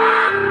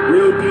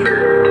 Real Beezy.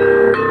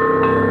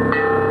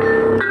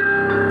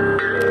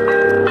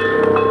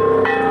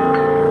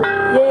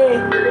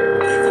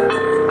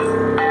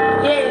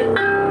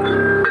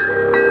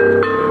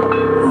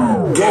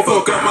 Won't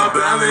fuck up my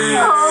balance.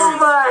 Oh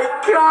my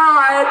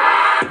God.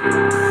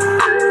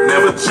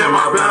 Never check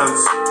my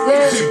balance.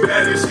 If she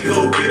bad and she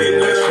gon' get it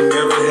like she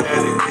never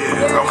had it.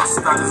 Yeah, I'ma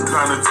stop this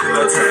kind of till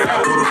I turn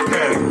out with a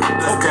paddock.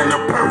 That kind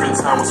of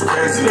perfect time was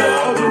crazy. The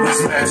other was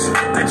smashing.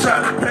 They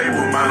tried to play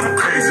with mine, I'm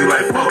crazy.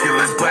 Like fuck it,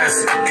 let's blast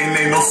it.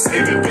 Ain't no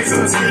saving face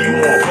until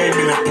you want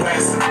payment in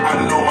plastic. I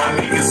know my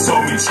niggas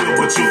told me chill,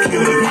 but you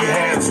kill if you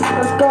had to.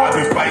 I've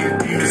been fighting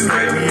demons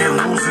lately and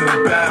losing the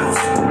battles.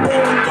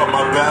 Pick up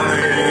my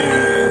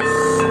balance.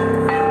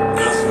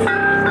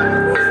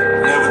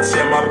 Never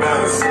check my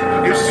balance.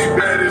 If she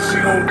bad, then she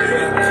gon' get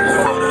it.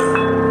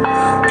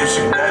 If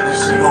she bad, then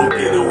she gon'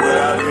 get it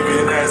without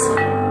even asking.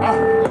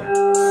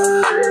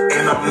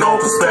 And I'm known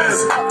for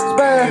spazzing.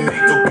 Any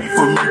nigga beef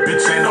for me,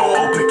 bitch, ain't no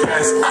open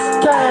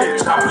casket.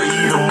 Chopper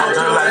eat him up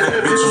just like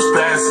that bitch was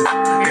spazzing.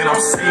 And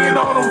I'm seeing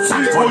all them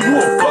tweets, boy, you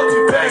a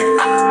fucking bag.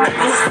 Ain't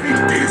no speak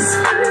this.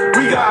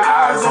 We got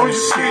eyes on your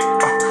shit.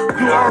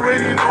 You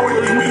already know it,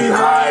 you be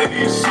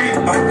hiding shit.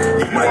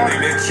 You might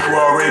think that you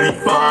already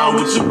fine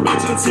with your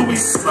bitch until we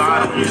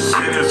slide on your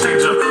shit and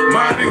change your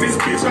mind in this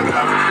bitch. I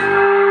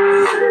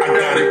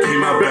gotta keep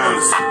my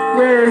balance.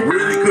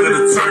 Really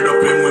could've turned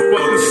up and went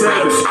fucking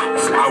savage.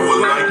 I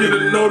would like you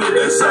to know that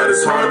that side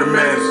is hard to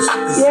manage.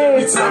 Cause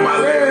every time I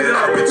let it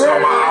out, bitch,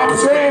 all my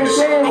ops vanish.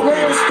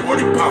 Okay, this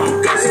 40 popper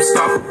got some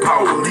stopping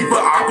power, leave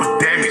a oppa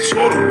damage.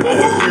 Go to war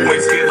who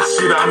ain't scared of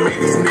shit, I made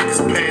these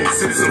niggas panic.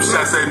 Send some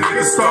shots that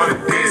niggas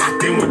started dancing,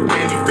 then with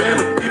Danny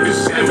Phantom. If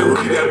it's jamming,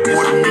 leave that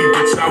boy to me,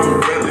 bitch, I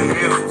would rather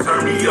handle.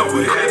 Turn me up,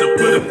 we had to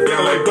put him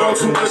down like dog,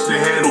 too much to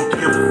handle.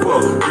 Give a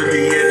fuck,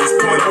 really at this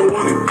point, I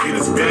wanna get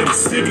his bad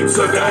Mississippi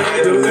tuck, I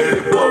had to let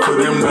it go for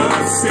them to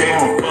understand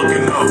me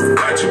fucking up.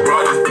 Got you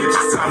brought this bitch,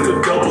 it's time to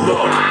double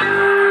up.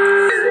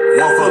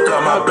 Won't fuck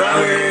up my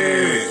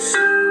balance.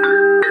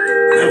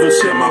 Never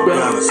check my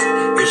balance.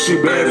 If she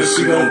bad, then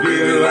she gon' get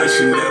it like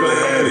she never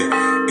had it.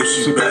 If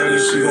she bad, then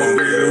she gon'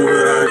 get it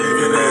without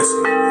even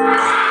asking.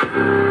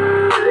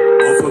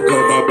 Don't fuck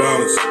up my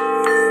balance.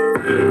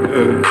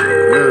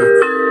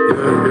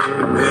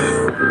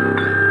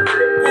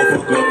 Don't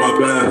fuck up my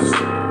balance.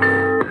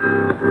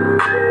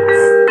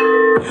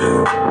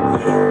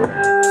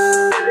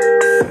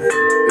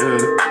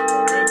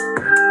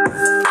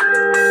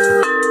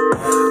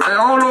 Hey, I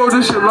don't know if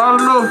this shit loud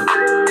enough,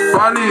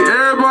 but I need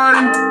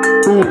everybody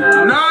who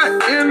not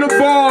in the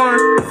bar,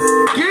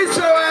 get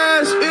your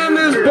ass in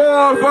this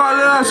bar if I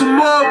let out some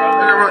love.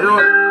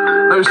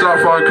 Let me start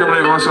before I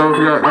incriminate myself.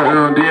 We got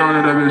Dion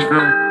in that bitch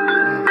film.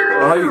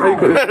 How you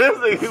put it?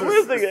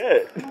 Where's the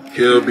guy?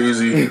 Kill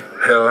Beezy,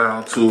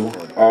 Hellhound 2,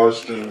 all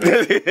streams.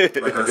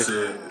 Like I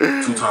said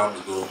 2 times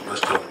ago,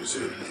 let's tell me you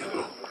said it.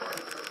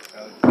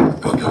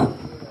 Fuck y'all.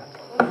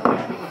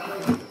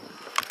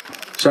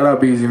 Shout out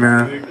Beezy,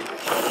 man.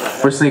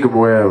 Where's Sneaker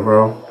Boy at,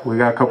 bro? We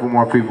got a couple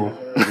more people.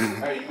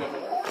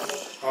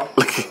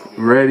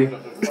 Ready?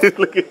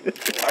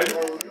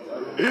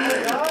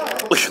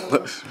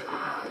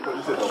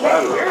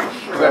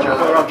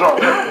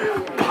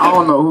 I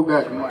don't know who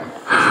got the mic.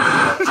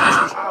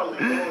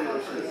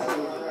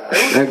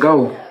 Let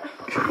go.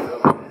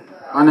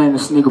 My name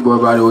is Sneaker Boy,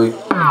 by the way.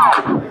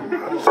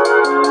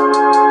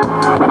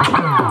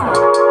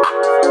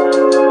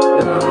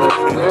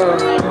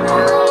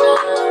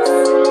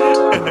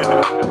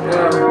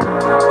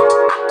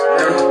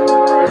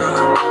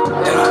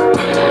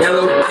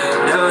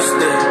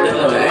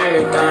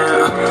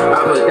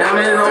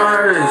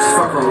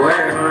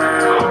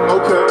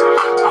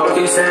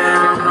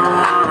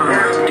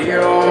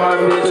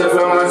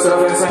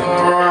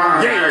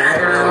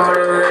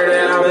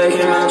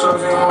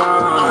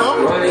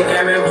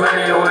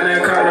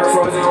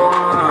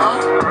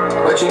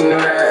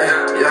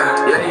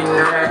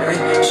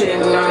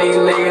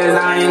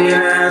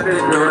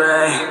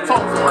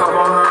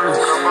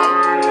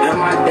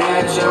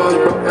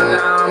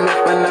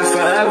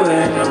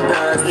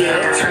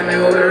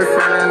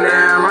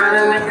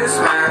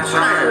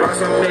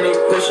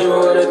 You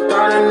would've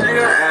thought a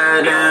nigga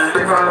had that.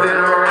 If I've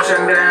been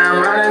rushing down,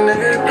 run a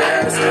nigga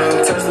gas.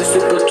 Touch the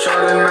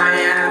supercharger, and I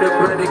ain't had to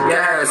put the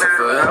gas.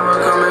 Forever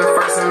coming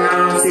first, and I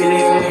don't see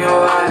these niggas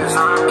lives.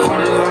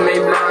 Corners on me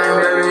blind,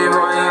 baby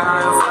boy,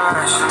 I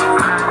flash.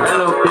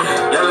 Yellow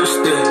bitch, yellow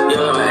stick,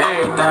 yellow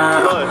everything.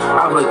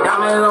 I put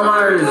diamonds on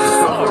my wrist,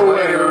 fuck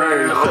away,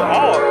 right?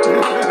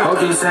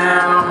 Hope you saying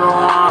I'm the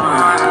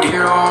one.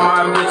 Dear on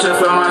my bitch, I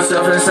feel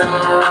myself in Saint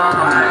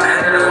Laurent.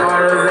 Haters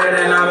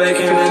motivated, now they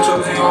came and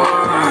chosen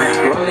one.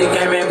 Only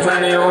came in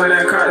plenty when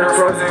I caught the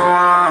frozen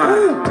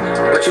one.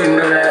 But you knew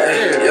that,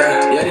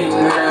 yeah, you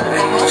knew that.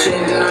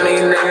 Shitting on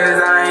these niggas,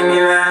 I ain't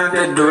even have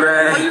to do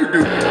that.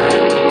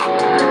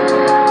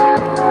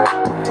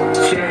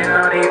 Shitting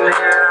on these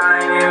niggas, I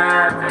ain't even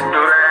have to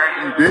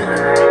do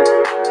that.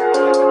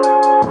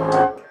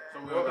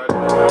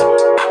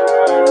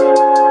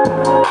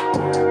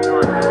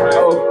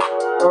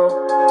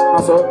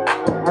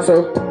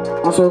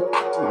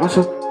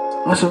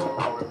 Also.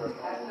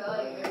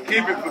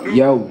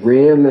 Yo,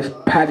 real, let's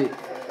pat it.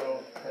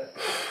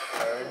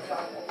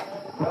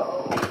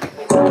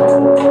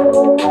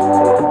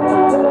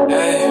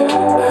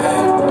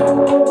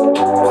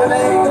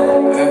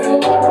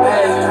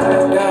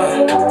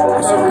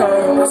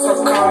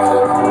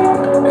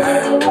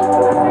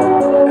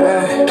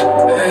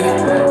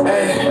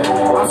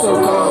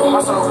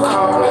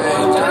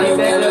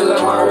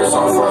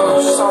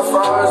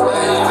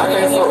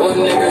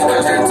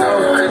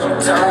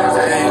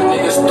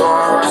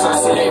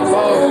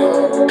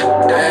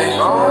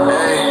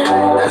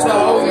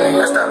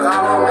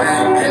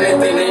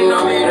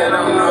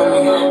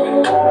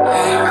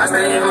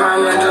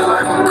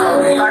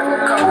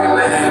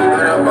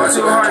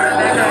 Too hard,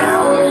 nigga.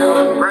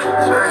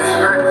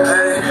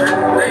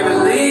 They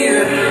believe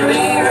it.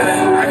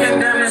 I can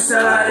damn near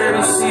sell out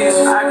every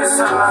season. I can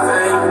sell out,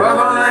 but if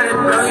I let it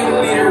blow, you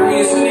need a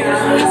reason.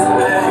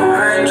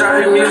 I ain't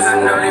dropping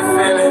music, know they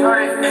feel it.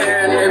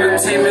 And they been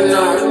teaming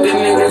up. These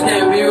niggas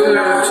can't be with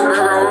us.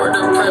 Remember, I wrote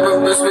the paper,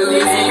 best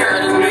believe he got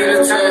his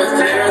nigga tough.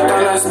 They don't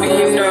thought I was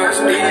speaking up.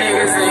 These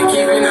niggas ain't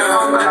keeping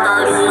up. I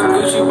thought it was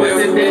Gucci, but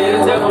today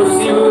it's double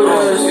C with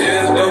us.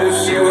 Yeah, it's double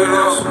C with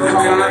us. You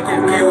cannot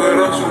compete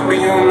with us. You be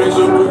on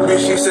miserable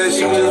bitch. She said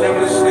she just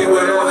wanna sleep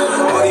with us.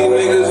 All these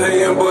niggas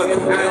hating, but they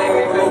don't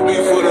want no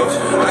beef with us.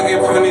 I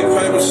get plenty of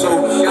paper, so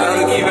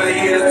gotta keep it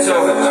here to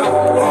tell it.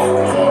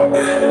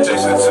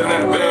 Jason to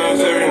them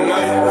bands every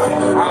night.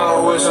 I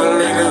always some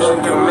niggas who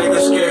can make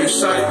a scary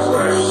sight.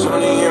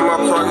 Money in my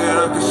pocket,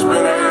 I can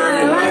spend it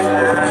every night.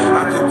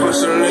 I can put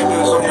some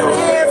niggas on your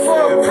head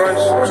for a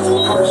price. What's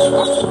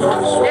the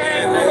price?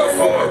 Yeah, nigga,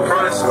 for a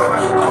price.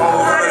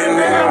 Alright,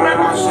 nigga, make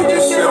my shit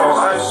just sit on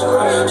ice.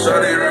 So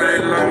they really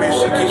love me,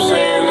 she keep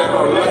saying that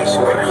I'm nice.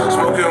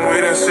 Smoking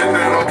weed and sitting,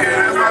 okay,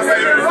 that's my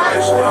favorite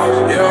vice.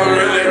 You don't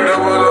really know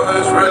what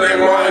it's really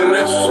mine.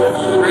 This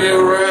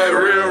real rap,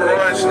 real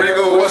rice,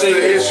 nigga, what's the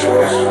issue?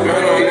 Man, I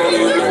don't know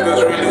these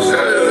niggas really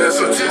said it, that's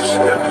a tissue.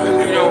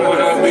 You don't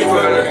wanna be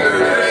for nigga,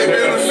 that ain't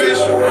been a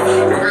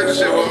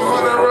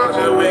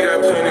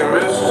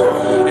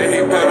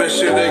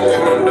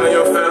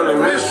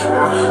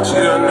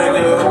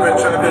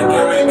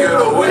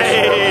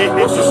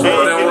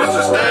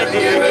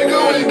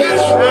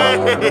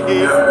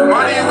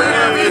Money with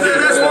that music,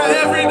 that's my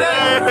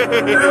everyday.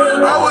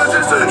 I was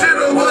just a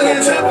gentle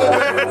boogie chipper.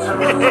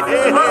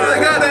 Brother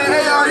got that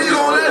AR, he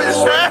gon' let it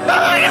straight.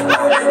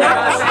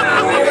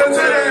 Nigga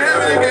to that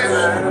heaven again.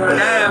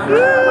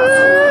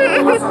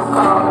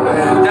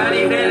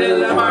 Daddy, daddy,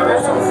 let my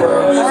wrist on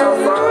froze. I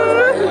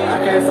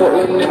can't fuck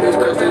with niggas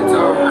cause they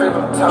talk.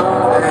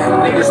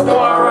 Niggas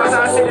throwing rocks, I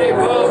see they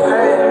both.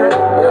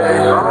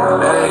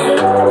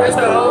 That's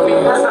the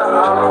homie, that's the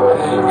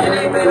homie.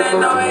 Anything they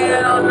know me,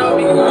 they don't know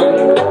me.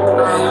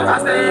 I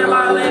stay in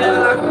my lane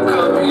and like I'm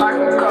Kobe, like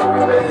I'm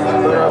Kobe.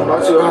 But I'm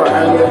about to hard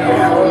and you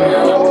can't hold me.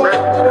 I'm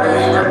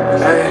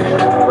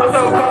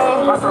so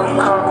cold, I'm so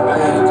cold.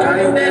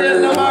 Daddy, daddy,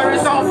 let my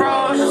wrist on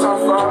froze.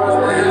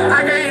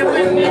 I can't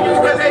with niggas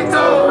cause they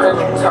told.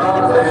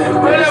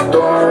 But I'm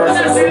doing rocks, I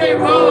see they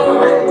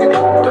both.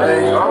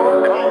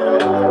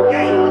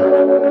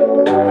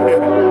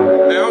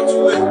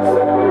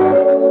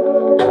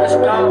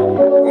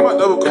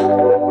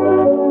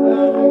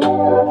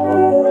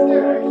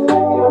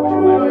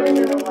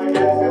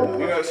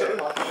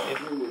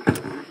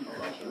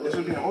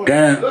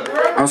 Damn,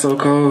 I'm so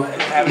cold.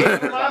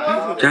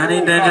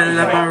 Johnny Danger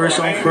let my wrist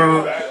on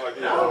froze.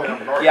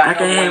 I can't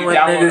hang with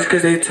niggas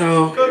cause they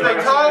told.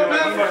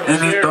 And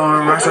they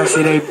throwing rocks, I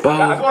see they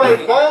bold.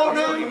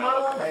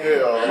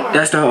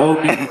 That's the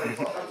old me.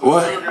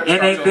 What?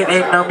 And they think they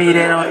know me,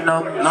 they don't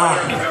know me. No.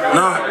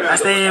 I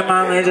stay in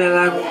my lane just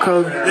like I'm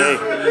Kobe.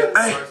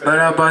 But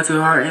I bought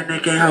too hard and they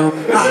can't hold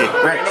me.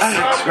 Right.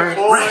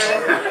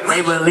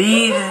 They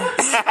believe it.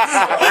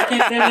 I can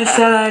never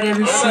sell out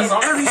every season.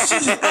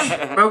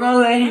 Bro,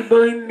 gon' let him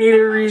bully, need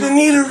a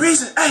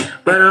reason.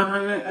 But I'm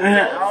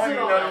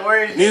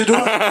Neither do I.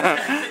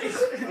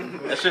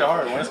 That shit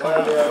hard. When it's coming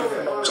out,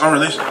 it's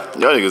unreleased.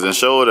 Y'all niggas done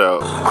showed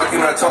out. I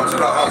cannot talk to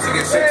the house to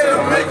get sent to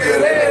the maker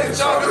and they can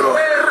chop it up.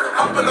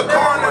 Hop in the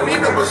car and I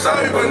need them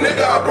beside me, but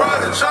nigga, I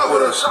brought and chop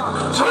with us.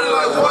 Smelling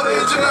like water,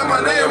 it's just like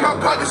my name in my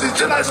pockets, it's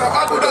just like some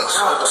aqueducts.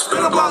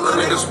 Spin a block, little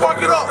nigga,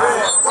 spark it up.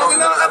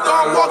 Walking out after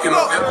I'm walking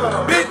up.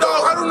 Big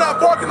dog, I do not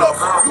bark enough.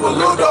 You a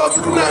little dog,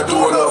 you do not do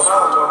enough.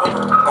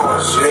 Oh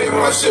shit,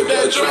 when I sip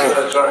that drink,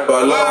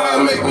 but love how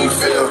it make me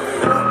feel.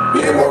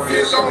 Me and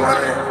Morpheus on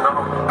rain.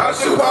 I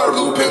still buy a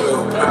blue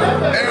pill.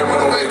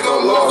 Everyone I wake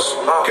up lost.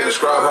 Can't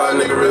describe how a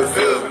nigga really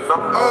feel.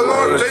 Oh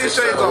Lord, take your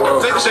shades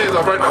off. Take the shades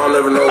off right now. I don't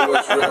ever know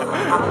what's real.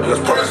 This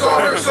price all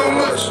hurt so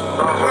much.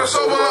 When I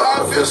sober,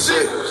 I feel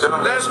sick.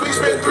 Last week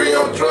spent 3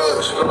 on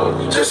drugs.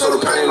 Just so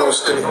the pain don't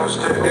stick.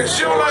 And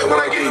she don't like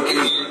when I get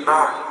geek.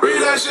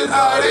 Read that shit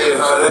how it is.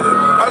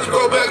 I just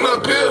go back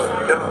up pill.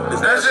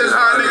 That's just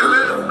how a nigga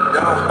live.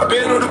 I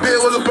been on the bed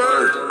with a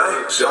bird.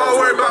 She all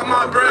worry about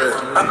my bread.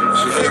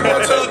 She hate my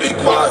tell her be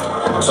quiet.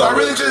 So I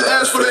really just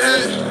asked for the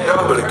head.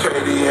 Put a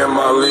KD in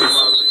my leaf.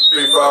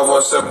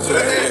 3517 to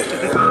the head.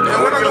 And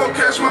when I gon'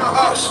 catch my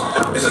ops,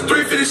 it's a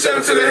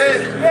 357 to the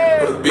head.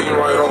 Put a beam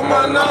right on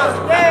my 9.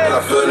 And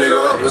I fill a nigga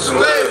up with some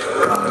lead.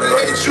 They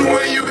hate you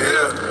when you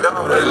here.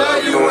 They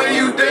love you when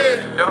you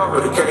dead.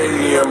 Put a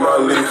KD in my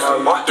leaf.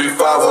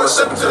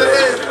 3517 to the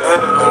head.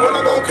 And when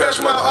I gon' catch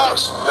my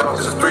ops,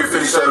 it's a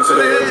 357 to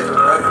the head.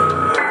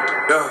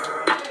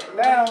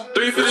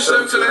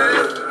 357 to the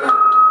head.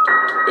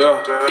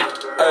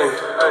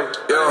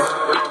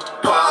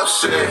 Pop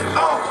shit,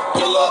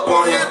 pull up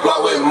on his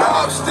block with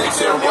mob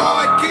sticks and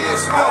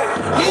rockets.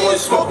 You ain't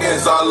smoking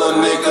Zala,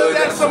 nigga,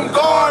 that's some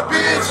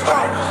garbage.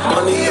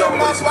 Money on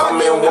my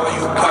stomach while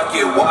you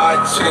pocket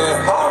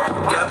watching.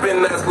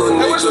 Gapping ass little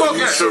nigga,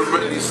 you should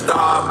really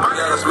stop. I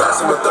got a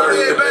smash him a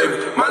 38,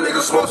 baby. My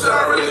nigga smoke shit,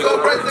 I really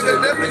go break. Nigga,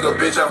 that nigga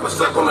bitch, I was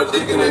stuck on the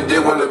dick and then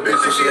did when the bitch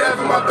and she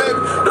having my baby.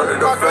 Dirty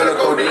dark fan of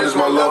codeine is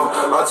my lover.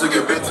 I took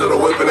a bitch to the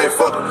whip and they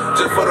fuck her.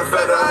 Just for the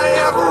fact that I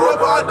ain't have a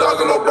rubber, I dog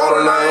and no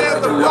bone and I ain't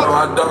have the rubber.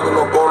 I dog and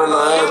no bone and I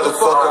ain't the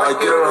fucker. I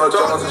get on her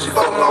jaws and she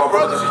fucking my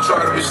brother. She try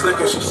to be slick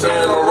and she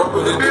saying no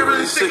rubber. This bitch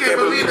really sick, can't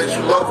believe that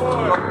you love her.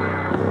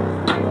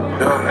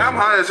 Yeah, I'm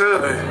high as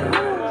hell.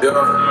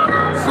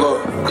 Yeah, look.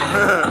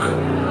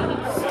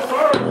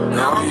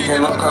 Now he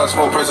can't knock out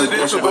smoke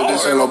presidential, but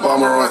this ain't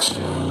Obama ranch.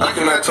 I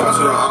cannot talk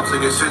to the ops, they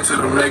get sent to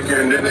the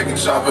maker and then they can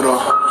chop it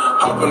off.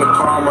 Hop in the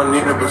car, my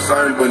nigga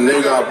beside me, but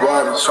nigga I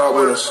brought and chop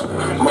with us.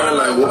 Money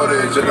like water,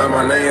 it's just like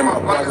my name in my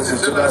pockets,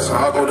 it's just like some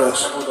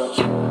aqueducts.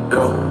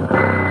 Yo.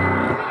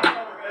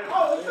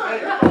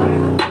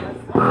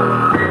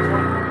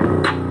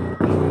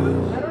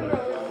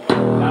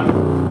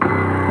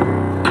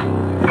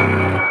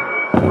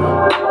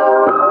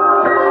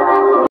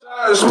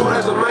 Smoke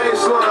as the main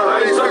slime.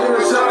 I ain't stuck in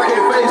the cell, I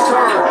can't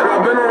FaceTime. And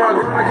I've been on my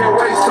grind, I can't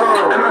waste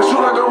time. And I shoot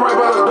like I'm right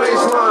by the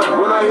baseline.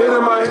 When I hit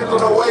him, I hit on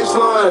the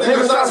waistline.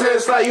 Niggas stop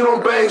saying slide, you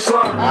don't bang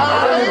slime.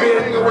 I really be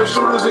hanging with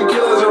shooters and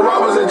killers and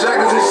robbers and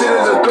jackets and shit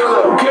is a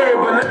thriller. Who carry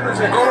bananas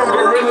and go on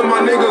gorilla,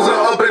 my niggas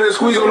are up and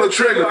squeeze on the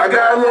trigger. I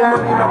got a little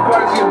money, my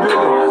pockets get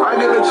bigger. I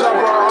get a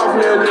chopper off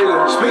me a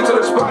nigga. Speak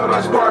to the spot, I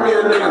spark me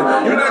a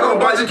nigga. You not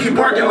gonna bite, you keep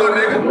barking, little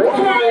nigga.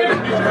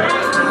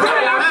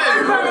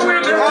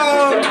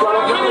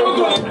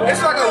 It's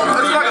like a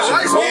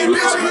light skin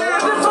bitch. It's like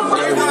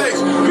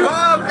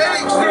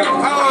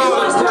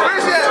 5'8".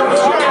 Where's that?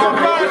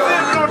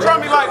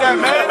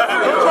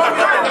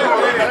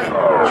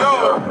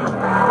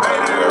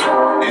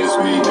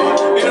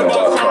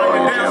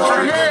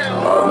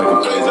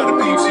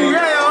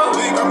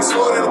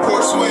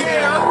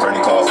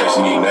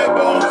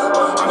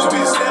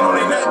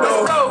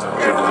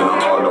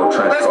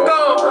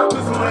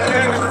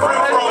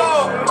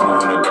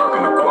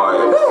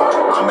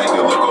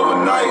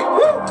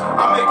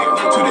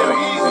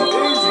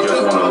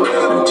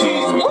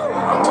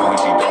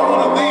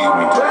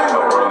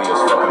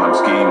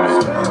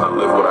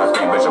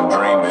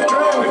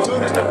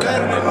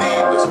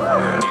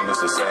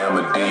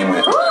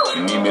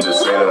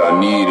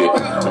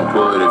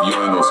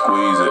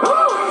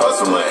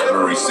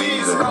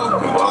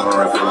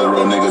 the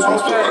real niggas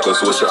won't feel like a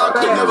switcher, I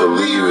could never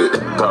leave it.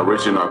 Got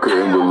rich and I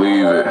couldn't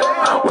believe it. Woke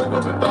up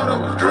and thought I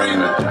was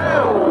dreaming.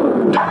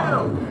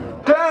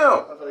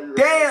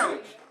 Damn!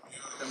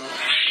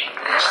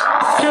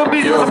 Kill me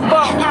what the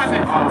fuck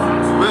poppin'.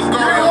 Let's go.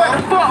 What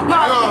the fuck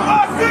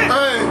poppin'?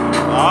 Hey.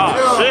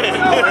 Oh shit.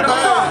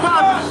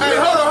 Hey,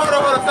 hold on.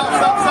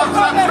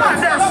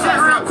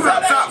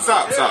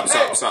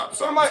 Stop.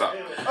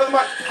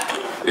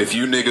 If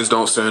you niggas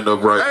don't stand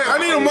up right. Hey, I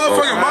need a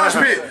motherfucking mosh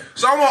pit.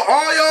 So I want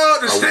all y'all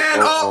to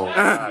stand up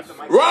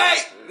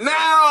right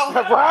now.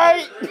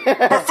 Right?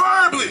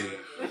 Preferably.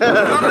 I'm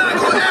not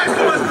gonna ask you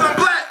because I'm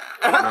black.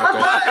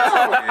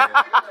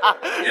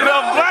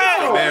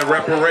 Man,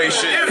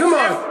 reparation. Come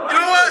on. You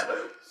know what?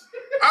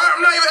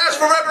 I'm not even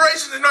asking for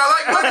reparations. You know, I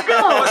like money.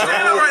 But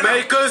stand up right now.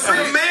 Make us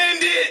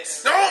demand it.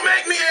 Don't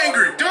make me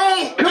angry.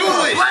 Don't do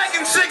it. Black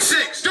and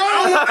 6'6". Don't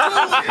do it.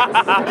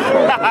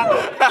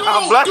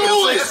 Don't do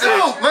it.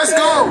 Let's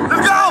go.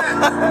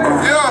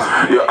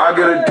 Yeah, I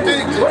get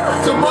addicted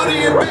to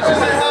money and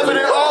bitches and having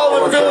it all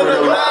and feeling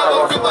alive.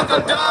 I feel like I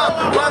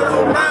died. Riding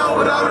around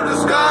without a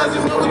disguise.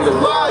 You know you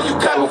lie. You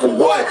capping for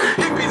what?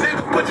 Hippie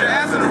nigga, put your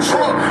ass in the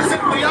trunk.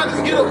 Simply, I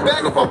just get up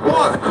back if I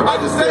want. I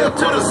just stay up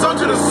till the sun.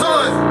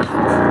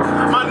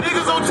 My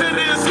niggas on 10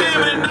 days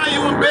scamming and now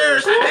you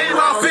embarrassed. Ain't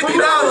about $50.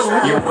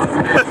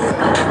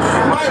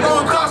 Might go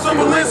and cost some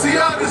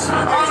Balenciagas.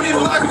 I don't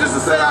even like it just to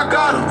say I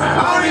got them.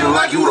 I don't even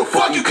like you who the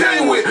fuck you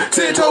came with.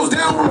 10 toes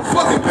down on the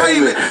fucking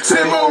pavement.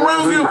 10 more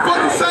rounds for you to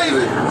fucking save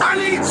it. I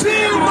need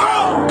 10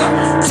 more.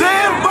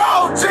 10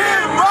 more. 10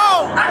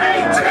 more. I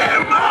need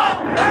 10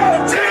 more.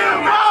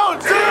 10 more.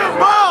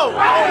 10 more.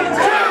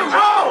 10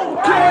 more.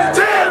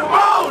 10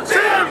 more.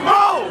 10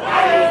 more.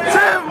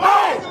 10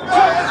 more.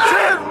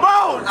 10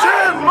 more.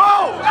 10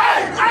 more.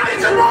 I need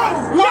 10 more.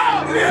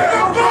 What?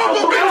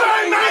 Bitch,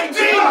 I ain't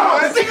 19.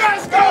 Let's see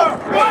guys go.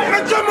 When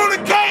I jump on the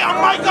K, I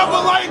mic up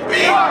a light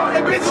beat.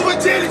 And bitches with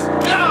titties.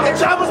 And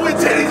choppers with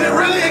titties. It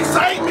really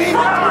excite me.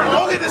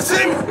 Don't get to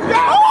see me. Oh,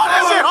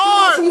 that shit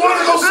hard. You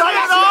wanna go sight?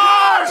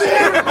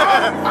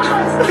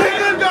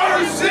 Nigga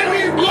don't see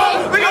me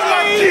blow. Look at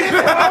me.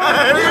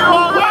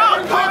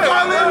 Talk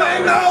all in their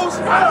nose.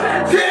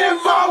 10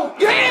 vote.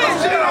 Yeah, this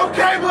shit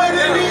okay, but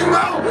it need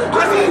more.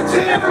 I need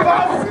 10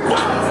 vote.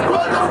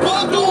 What the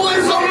fuck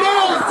doing some more?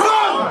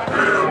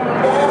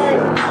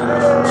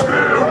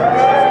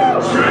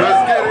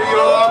 Let's get it,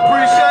 yo. I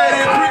appreciate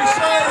it.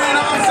 You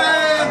know what I'm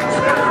saying?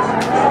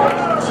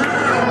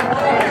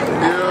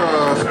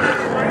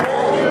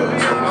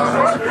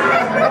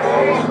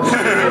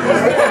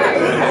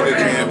 They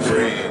can't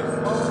breathe.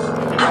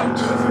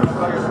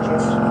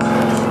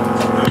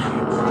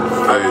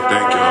 Hey,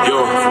 thank y'all. Yo,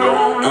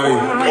 hey,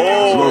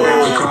 look,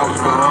 the cops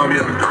behind me,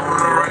 I'm doing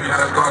the race.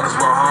 Had guns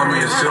behind me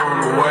and sit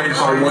on the waist.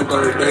 I went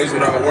 30 days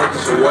without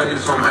working some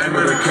ways. I'm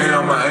aiming at the K,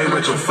 I'ma aim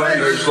at your face.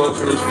 Very slow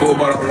for this fool,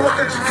 but I walk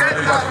at your cage.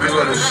 I feel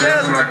like the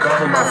shells and I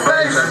cover my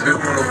face. That bitch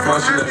wanna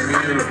function, let me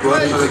in the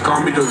place. They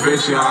call me Da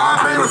Vinci, I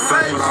hop in the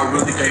face. But I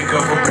really can't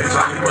cover bitch,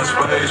 I need my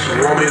space. She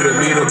want me to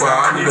need her, but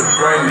I need a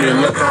break. Yeah,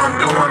 look how I'm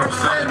doing, I'm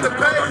setting the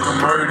pace. I can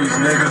murder these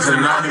niggas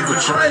and not even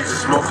trace.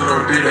 Smoking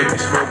on D, they be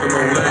smoking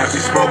on lead. I be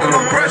smoking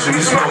on pressure,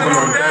 be smoking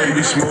on day.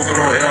 Be smoking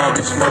on air, I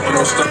be smoking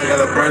on stuff.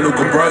 Got a brand new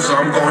compressor,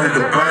 I'm gon' hit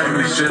the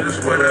bang. This shit is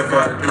whatever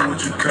I do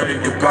what you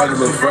can't. Your pockets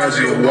look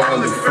fragile, your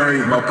wallet look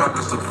faint. My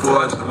pockets look full,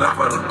 I just left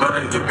out the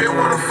bank. Your bitch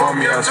wanna phone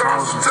me, I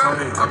toss some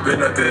time. I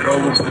been up that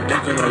over, but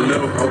thinking I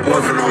live. My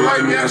boyfriend don't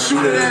like me, I shoot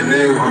at that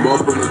nigga. I'm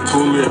up in the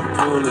toolie, I'm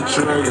pulling the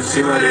trigger.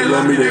 See how they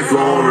love me, they flow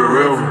on the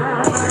river.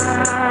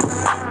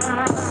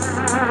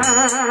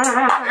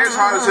 It's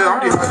hot as hell.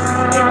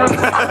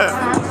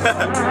 I'm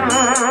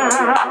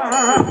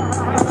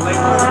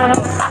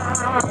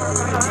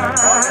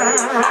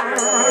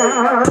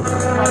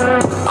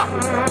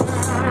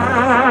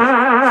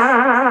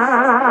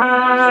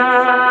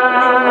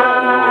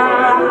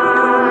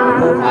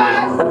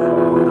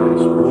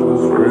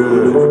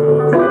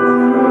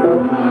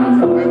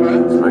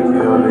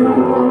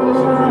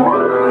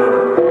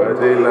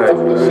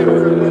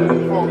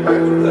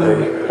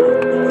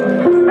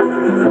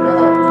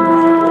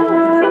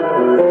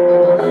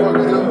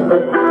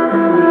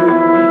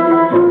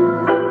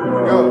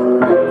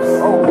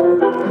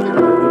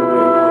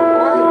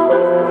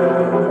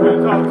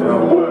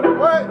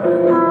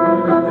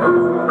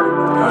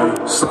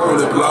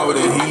Slowly blow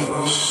the heat.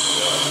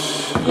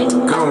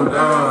 Come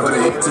down, put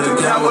it to the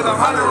cat with 100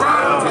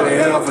 rounds. Get a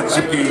head off a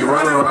chicken, you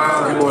run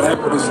around. People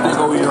happy to stick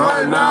on you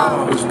hard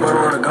now. We spin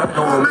on a gun,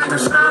 don't make a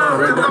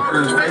sound. Red dot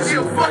in his face, he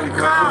a fucking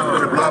clown.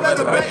 Put a blob at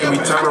the back and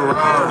we turn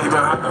around. He been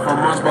hopping for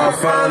months, but I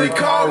finally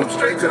called him.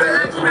 Straight to the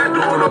action, not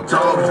doing no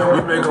talking.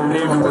 We make him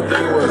leave, you would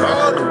think it was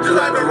all them. Just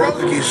like the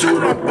Rosa, keep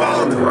shooting up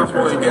balling. I'm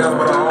supposed to gas,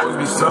 but I always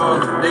be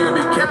solid. Nigga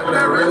be capping,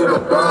 I really no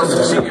boss.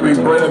 She can be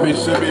bread, bitch,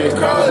 she be in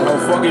college. I'm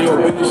fucking your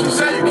bitch, she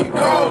say you keep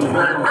calling. I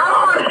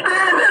don't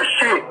understand that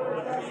shit.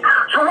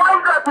 So why you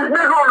got this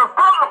nigga on the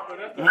phone?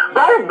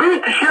 Don't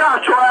beat the shit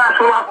out your ass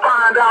when I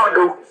find out,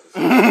 dude.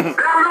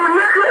 That little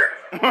nigga,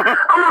 I'm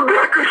gonna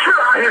beat the shit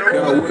out of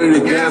with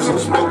it again, so I'm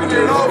smoking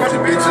it off. She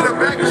bitch in the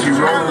back and she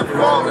rolling the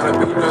ball. Got a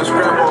big nut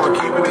scrap on,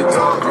 keeping it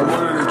dark. I'm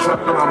running the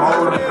truck and I'm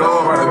holding it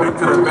off. Got a big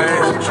to the bag,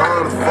 she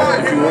trying to fuck.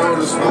 If you want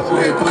to smoke,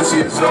 hey, pussy,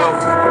 it's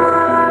off.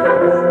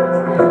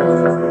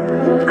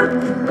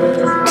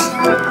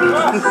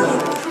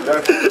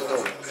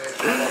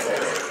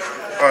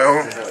 Alright, hold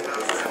on.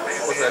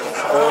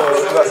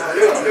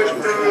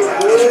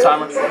 What's the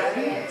timer?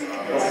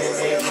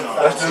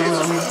 Let's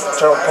just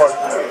turn apart.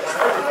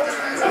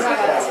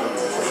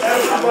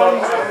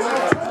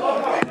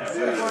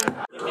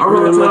 I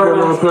really look at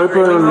my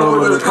paper and know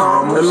what it's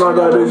called. And I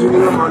got this heat in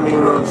my knee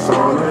on the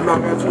song. And I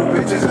got two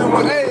bitches in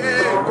my hey.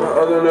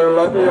 Other than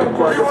lucky, I'm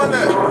quite a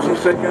song. She's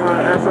shaking her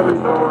ass every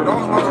door.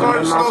 Don't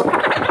start slow.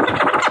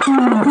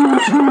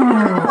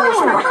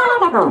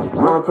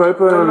 My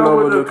paper and know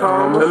what it's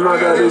called. And I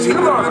got this heat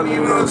in my knee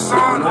on the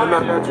song. And I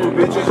got two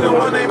bitches and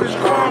one name is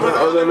Carl. But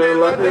other than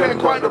lucky, I'm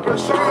quite a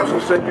song.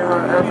 She's shaking her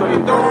ass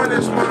every door.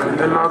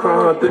 And I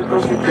call her thick,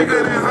 cause she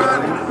thicker than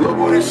honey. Little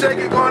booty shake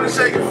it, gonna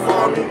shake it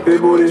for me. Big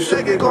booty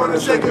shake it, gonna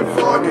shake it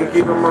for me.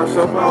 Keeping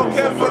myself, I don't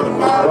care for the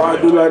vibe. I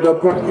do like the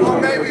party.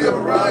 Or maybe a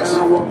rise.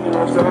 And I'm walking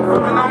outside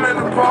when I'm in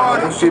the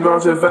party. She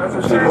bouncing fast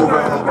and she moving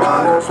her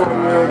body. Won't swing me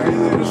up,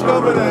 easy to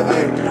discover that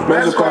thing.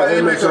 Magic car,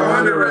 it makes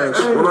 100 racks.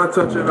 When I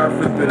touch it, I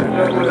flip it and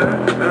double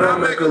that. And I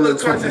make her look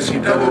twice and she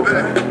double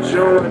back. She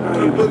don't like how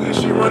you boogie,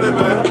 she running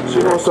back. She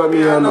gon' suck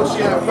me, I know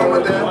she have fun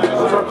with that.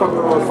 Cause I'm talking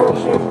about phone,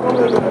 she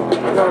running back.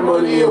 I got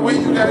money and we,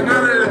 you got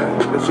none of that.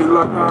 And she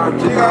like how I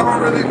dig, I don't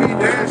really be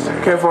dancing.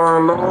 Can't fall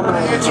in love, I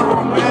hit you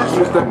on business.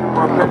 She stacking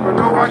my paper,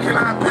 no, I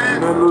cannot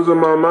pen. I'm losing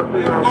my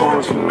money, I'm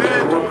going too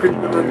mad. I'm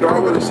creeping in the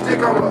dark with a stick,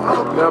 I'm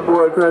up. That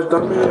boy crashed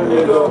up me and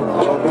it go. I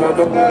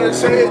don't gotta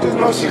say it, just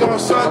know she gon'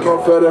 suck. I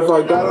gon' feel if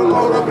I gotta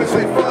load up and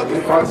say fuck it.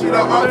 If I see the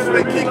ops,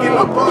 they kick in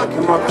the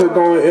bucket. My clip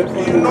going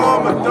empty, you know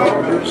I'm a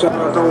dog. Shot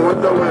out the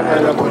window and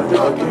had up a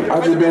ducky. I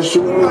just been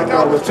shooting like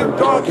I was Tim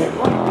Duncan.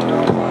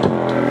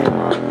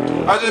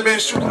 I just been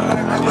shooting like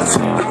I was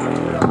Tim Duncan.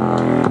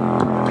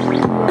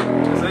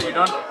 You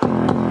done?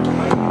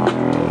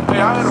 Hey,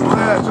 I had a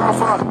blast, y'all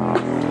fine.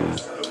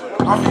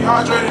 I'm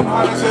dehydrated,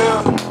 hot as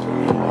hell.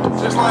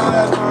 Just like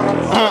last time.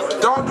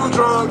 Don't do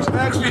drugs,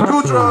 actually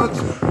do drugs.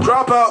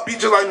 Drop out, be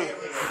just like me.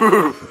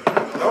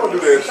 Don't do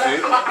that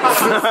shit.